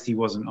surprised he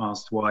wasn't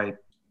asked why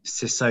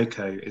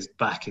Sissoko is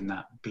back in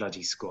that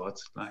bloody squad.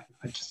 Like,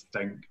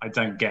 I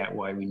don't get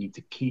why we need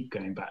to keep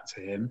going back to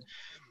him.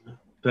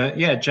 But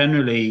yeah,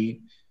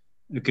 generally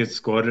a good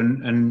squad.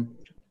 And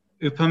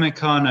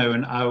Upamecano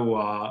and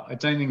Aouar, I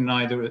don't think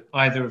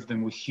either of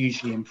them were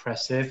hugely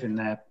impressive in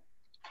the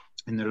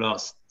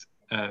last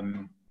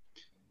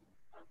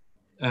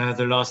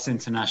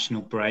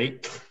international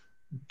break.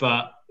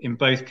 But in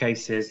both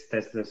cases,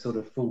 there's the sort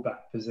of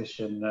fullback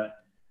position that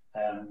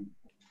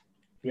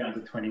the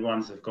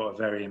under-21s have got a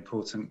very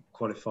important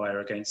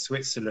qualifier against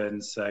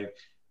Switzerland. So,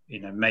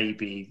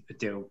 maybe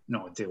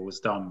not a deal was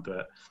done,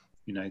 but,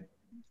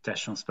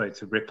 Deschamps spoke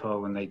to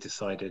Ripoll and they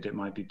decided it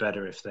might be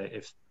better if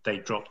they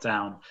dropped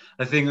down.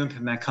 I think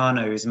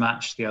Upamecano's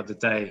match the other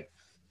day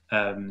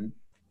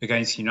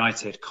against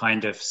United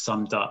kind of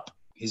summed up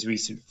his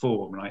recent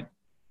form, like,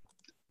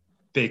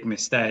 big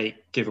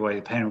mistake, give away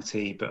the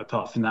penalty, but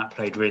apart from that,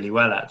 played really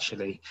well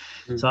actually.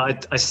 So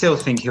I still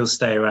think he'll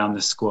stay around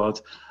the squad.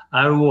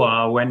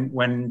 Aouar,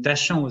 when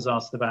Deschamps was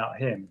asked about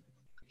him,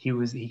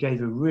 he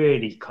gave a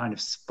really kind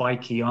of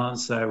spiky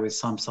answer with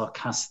some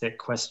sarcastic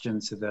question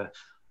to the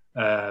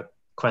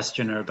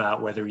questioner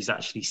about whether he's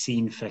actually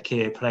seen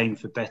Fekir playing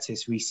for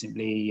Betis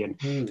recently, and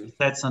he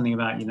said something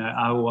about,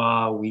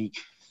 we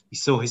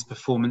saw his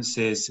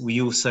performances.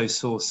 We also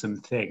saw some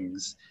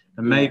things,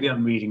 and maybe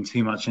I'm reading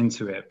too much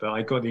into it, but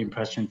I got the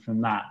impression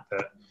from that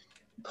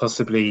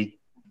possibly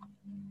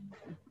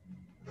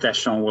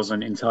Deschamps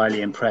wasn't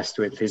entirely impressed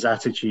with his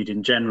attitude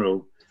in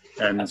general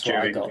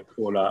during the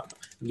call-up,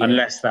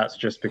 unless that's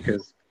just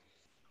because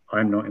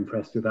I'm not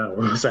impressed with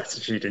Aouar's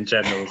attitude in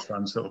general, so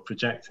I'm sort of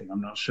projecting.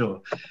 I'm not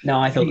sure. No,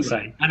 I thought the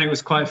same. And it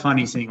was quite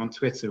funny seeing on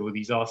Twitter all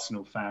these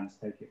Arsenal fans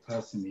take it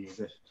personally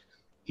as if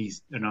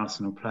he's an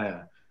Arsenal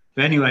player.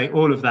 But anyway,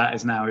 all of that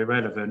is now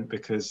irrelevant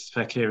because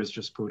Fekir has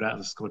just pulled out of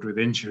the squad with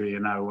injury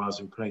and Aouar's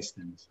replaced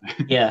him.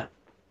 So. Yeah.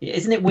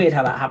 Isn't it weird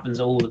how that happens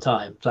all the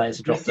time? Players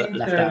are dropped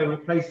left out. They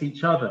replace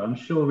each other. I'm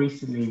sure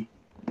recently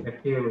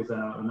Fekir was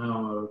out and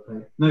Aouar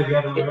replaced. No, the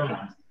other way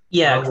around.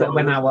 Yeah,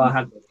 when Aouar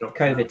had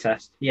COVID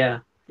test. Yeah.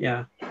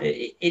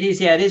 It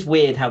is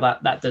weird how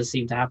that does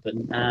seem to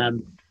happen.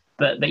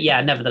 But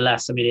yeah,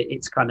 nevertheless, I mean,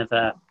 it's kind of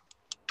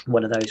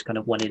one of those kind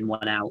of one in,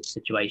 one out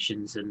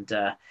situations, and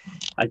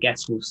I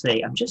guess we'll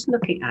see. I'm just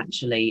looking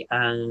actually.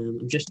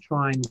 I'm just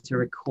trying to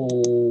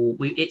recall.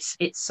 It's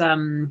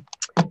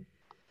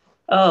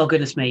oh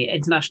goodness me!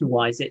 International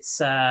wise,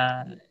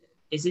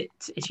 is it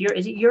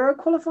Euro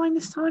qualifying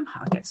this time?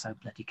 I get so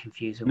bloody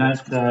confused. No,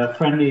 it's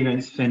friendly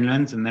against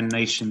Finland, and then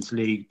Nations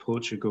League,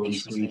 Portugal and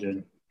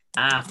Sweden.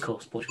 Of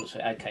course, Portugal.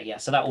 Okay, yeah.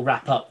 So that will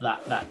wrap up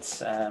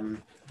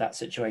that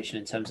situation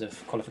in terms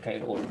of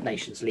qualification or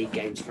Nations League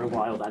games for a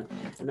while then.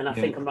 And then I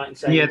think I'm right in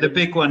saying... Yeah, the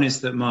big one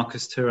is that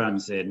Marcus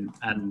Thuram's in.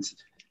 And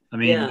I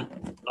mean,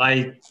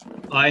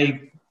 I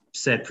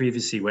said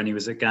previously when he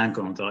was at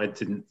Guingamp that I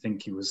didn't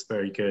think he was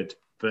very good,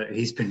 but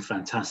he's been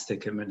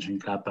fantastic at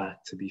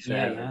Mönchengladbach, to be fair.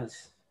 Yeah, he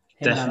has.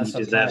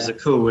 Definitely deserves a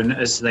call. And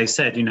as they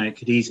said, it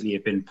could easily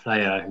have been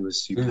Player who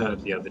was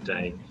superb the other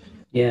day.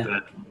 Yeah.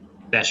 But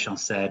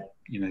Deschamps said,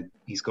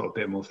 he's got a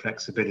bit more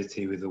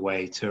flexibility with the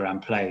way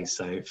Thuram plays,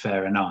 so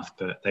fair enough.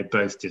 But they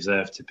both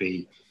deserve to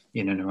be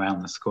in and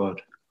around the squad.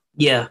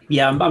 Yeah,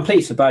 I'm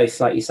pleased for both.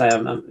 Like you say,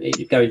 I'm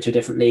going to a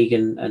different league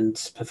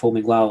and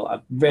performing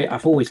well.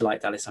 I've always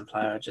liked Alisson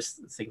Player. I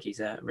just think he's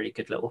a really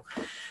good little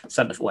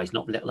centre forward. Well, he's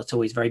not little at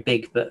all. He's very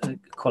big, but a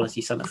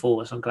quality centre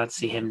forward. So I'm glad to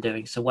see him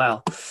doing so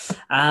well.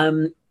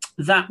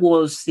 That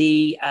was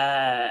the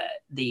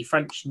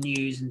French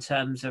news in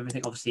terms of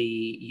everything.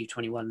 Obviously,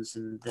 U21s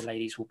and the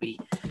ladies will be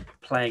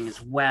playing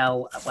as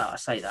well. Well, I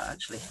say that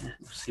actually.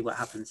 We'll see what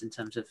happens in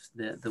terms of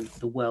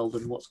the world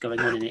and what's going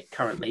on in it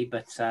currently.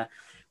 But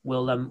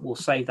we'll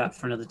save that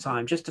for another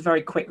time. Just a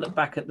very quick look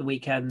back at the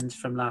weekend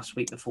from last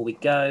week before we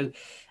go.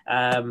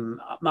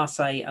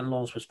 Marseille and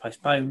Lens was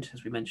postponed,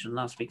 as we mentioned in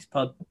last week's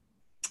pod.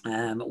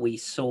 We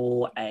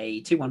saw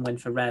a 2-1 win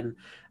for Rennes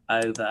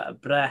over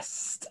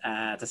Brest.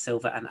 Da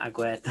Silva and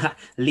Aguerd, that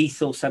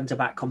lethal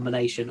centre-back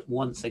combination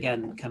once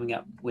again coming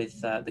up with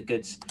the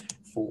goods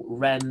for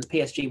Rennes.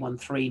 PSG won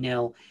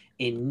 3-0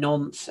 in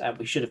Nantes.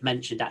 We should have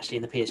mentioned actually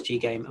in the PSG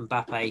game,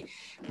 Mbappe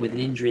with an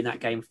injury in that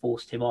game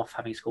forced him off,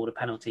 having scored a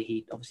penalty.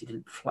 He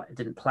obviously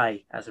didn't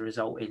play as a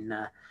result in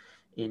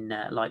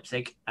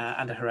Leipzig.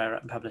 Ander Herrera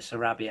and Pablo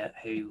Sarabia,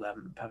 who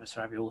Pablo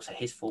Sarabia also,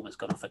 his form has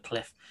gone off a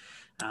cliff.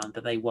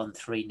 But they won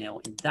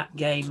 3-0 in that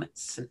game.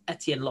 St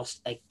Etienne lost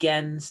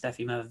again.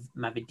 Steffi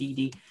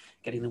Mavididi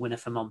getting the winner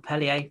for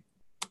Montpellier.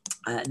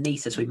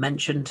 Nice, as we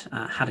mentioned,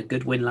 had a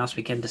good win last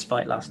weekend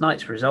despite last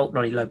night's result.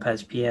 Ronnie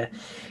Lopez, Pierre,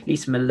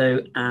 Lisa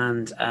Malou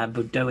and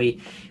Boudoui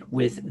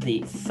with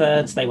the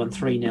thirds. They won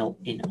 3-0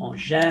 in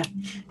Angers.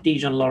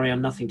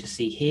 Dijon-Lorient, nothing to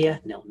see here,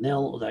 0-0,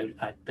 although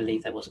I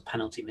believe there was a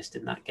penalty missed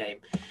in that game.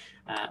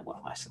 I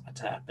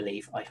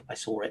believe I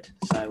saw it,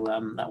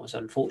 so that was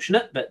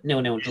unfortunate, but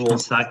 0-0 draw.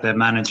 It's like their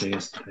manager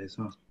yesterday as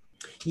well.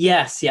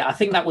 Yes, I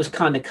think that was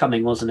kind of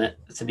coming, wasn't it?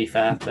 To be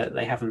fair, but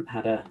they haven't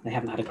had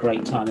a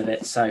great time of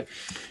it. So,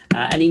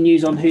 any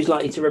news on who's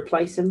likely to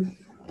replace him?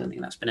 I don't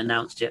think that's been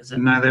announced yet. Is it?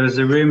 No, there was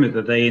a rumor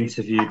that they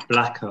interviewed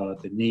Blackard,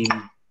 the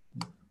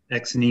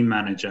ex-Nîmes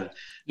manager,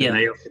 and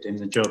they offered him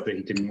the job, but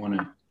he didn't want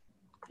to.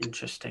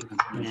 Interesting.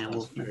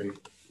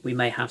 We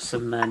may have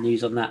some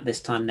news on that this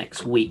time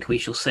next week. We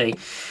shall see.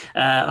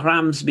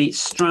 Rams beat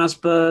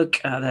Strasbourg.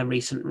 Their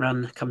recent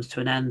run comes to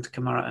an end.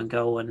 Kamara and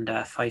goal and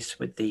face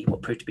with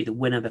what proved to be the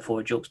winner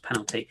before a Jork's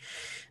penalty.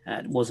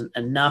 It wasn't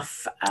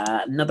enough.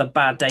 Another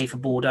bad day for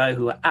Bordeaux,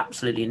 who were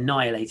absolutely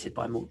annihilated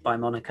by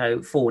Monaco.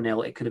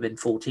 4-0. It could have been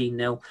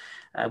 14-0.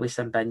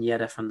 Wissam Ben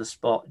Yedder from the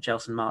spot.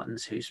 Gelson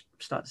Martins, who's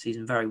started the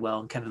season very well,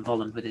 and Kevin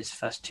Volland with his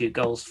first 2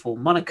 goals for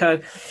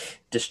Monaco.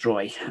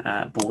 Destroy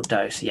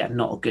Bordeaux. So,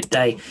 not a good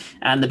day.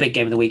 And the big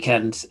game of the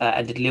weekend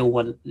ended Lille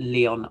 1,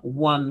 Lyon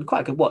 1.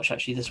 Quite a good watch,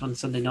 actually, this one,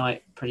 Sunday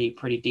night.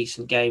 Pretty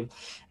decent game.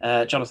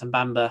 Jonathan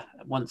Bamba,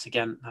 once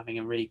again, having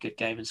a really good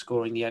game and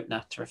scoring the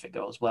opener. Terrific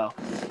goal as well.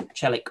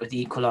 Celik with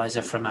the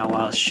equaliser from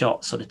Aouar's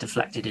shot, sort of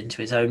deflected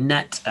into his own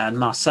net. And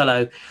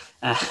Marcelo,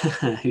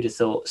 who'd have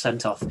thought,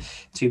 sent off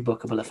 2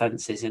 bookable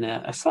offences in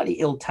a slightly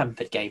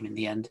ill-tempered game in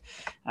the end.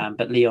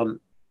 But Lyon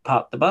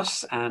parked the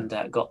bus and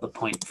got the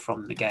point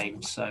from the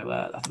game. So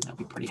I think they'll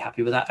be pretty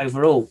happy with that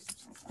overall.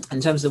 In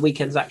terms of the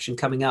weekend's action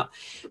coming up,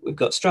 we've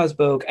got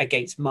Strasbourg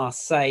against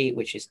Marseille,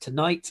 which is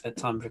tonight at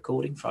time of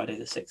recording, Friday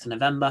the 6th of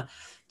November.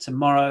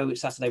 Tomorrow,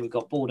 Saturday, we've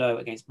got Bordeaux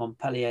against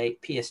Montpellier,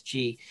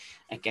 PSG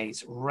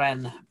against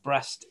Rennes,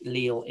 Brest,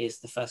 Lille is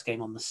the first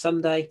game on the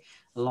Sunday.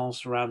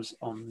 Lens Reims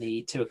on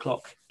the 2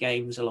 o'clock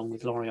games, along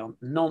with Lorient,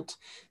 Nantes,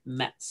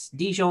 Metz,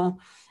 Dijon,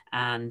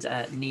 and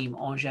Nîmes,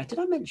 Angers. Did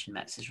I mention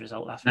Metz's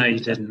result last week? No, you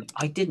didn't.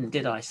 I didn't,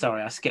 did I?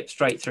 Sorry, I skipped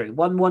straight through.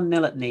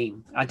 1-1-0 at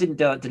Nîmes. I didn't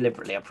do it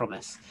deliberately, I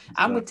promise.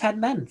 And with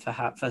 10 men for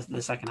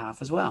the second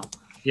half as well.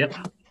 Yep.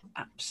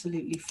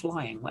 Absolutely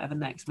flying. Whatever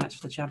next match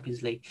for the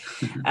Champions League.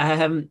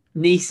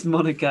 Nice,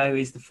 Monaco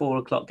is the 4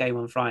 o'clock game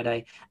on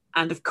Friday.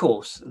 And of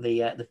course,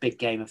 the big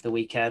game of the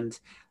weekend.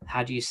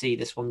 How do you see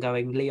this one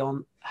going?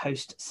 Lyon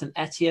host St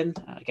Etienne.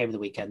 Game of the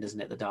weekend, isn't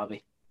it? The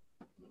derby.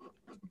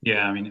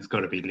 Yeah, I mean, it's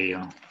got to be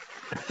Lyon,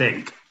 I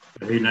think.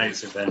 But who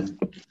knows with them?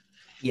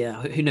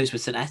 Yeah, who knows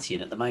with St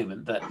Etienne at the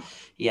moment. But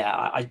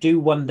yeah, I do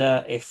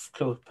wonder if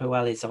Claude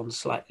Puel is on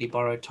slightly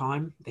borrowed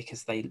time,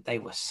 because they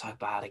were so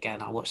bad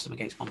again. I watched them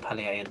against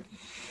Montpellier and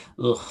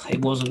it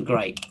wasn't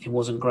great. It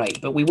wasn't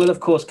great. But we will, of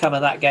course, cover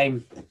that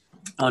game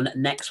on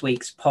next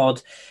week's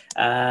pod.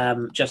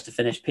 Just to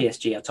finish,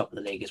 PSG are top of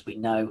the league, as we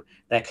know.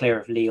 They're clear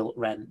of Lille,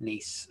 Rennes,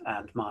 Nice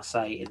and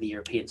Marseille in the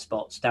European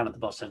spots. Down at the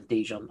bottom,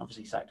 Dijon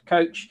obviously sacked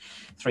coach.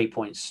 3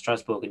 points.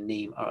 Strasbourg and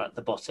Nîmes are at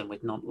the bottom,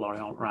 with Nantes,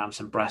 Lorient, Reims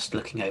and Brest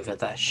looking over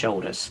their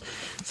shoulders.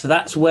 So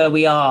that's where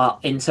we are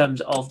in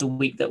terms of the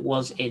week that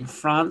was in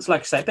France.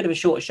 Like I say, a bit of a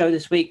shorter show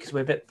this week because we're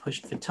a bit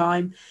pushed for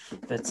time.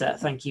 But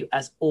thank you,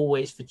 as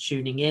always, for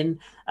tuning in.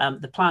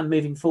 The plan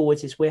moving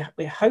forward is we're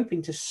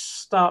hoping to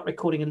start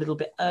recording a little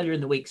bit earlier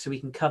in the week so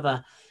we can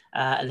cover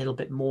a little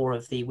bit more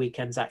of the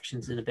weekend's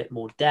actions in a bit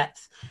more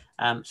depth.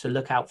 So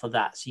look out for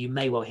that. So you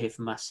may well hear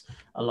from us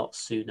a lot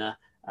sooner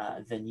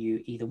than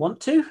you either want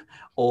to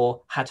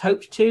or had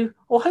hoped to,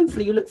 or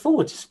hopefully you look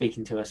forward to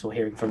speaking to us or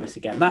hearing from us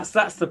again. That's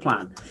the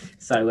plan.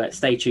 So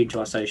stay tuned to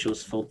our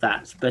socials for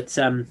that. But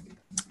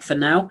for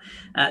now,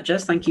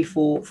 Jez, thank you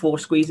for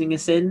squeezing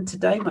us in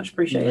today. Much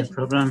appreciated. No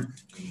problem.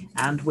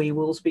 And we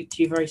will speak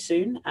to you very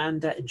soon,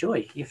 and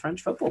enjoy your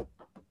French football.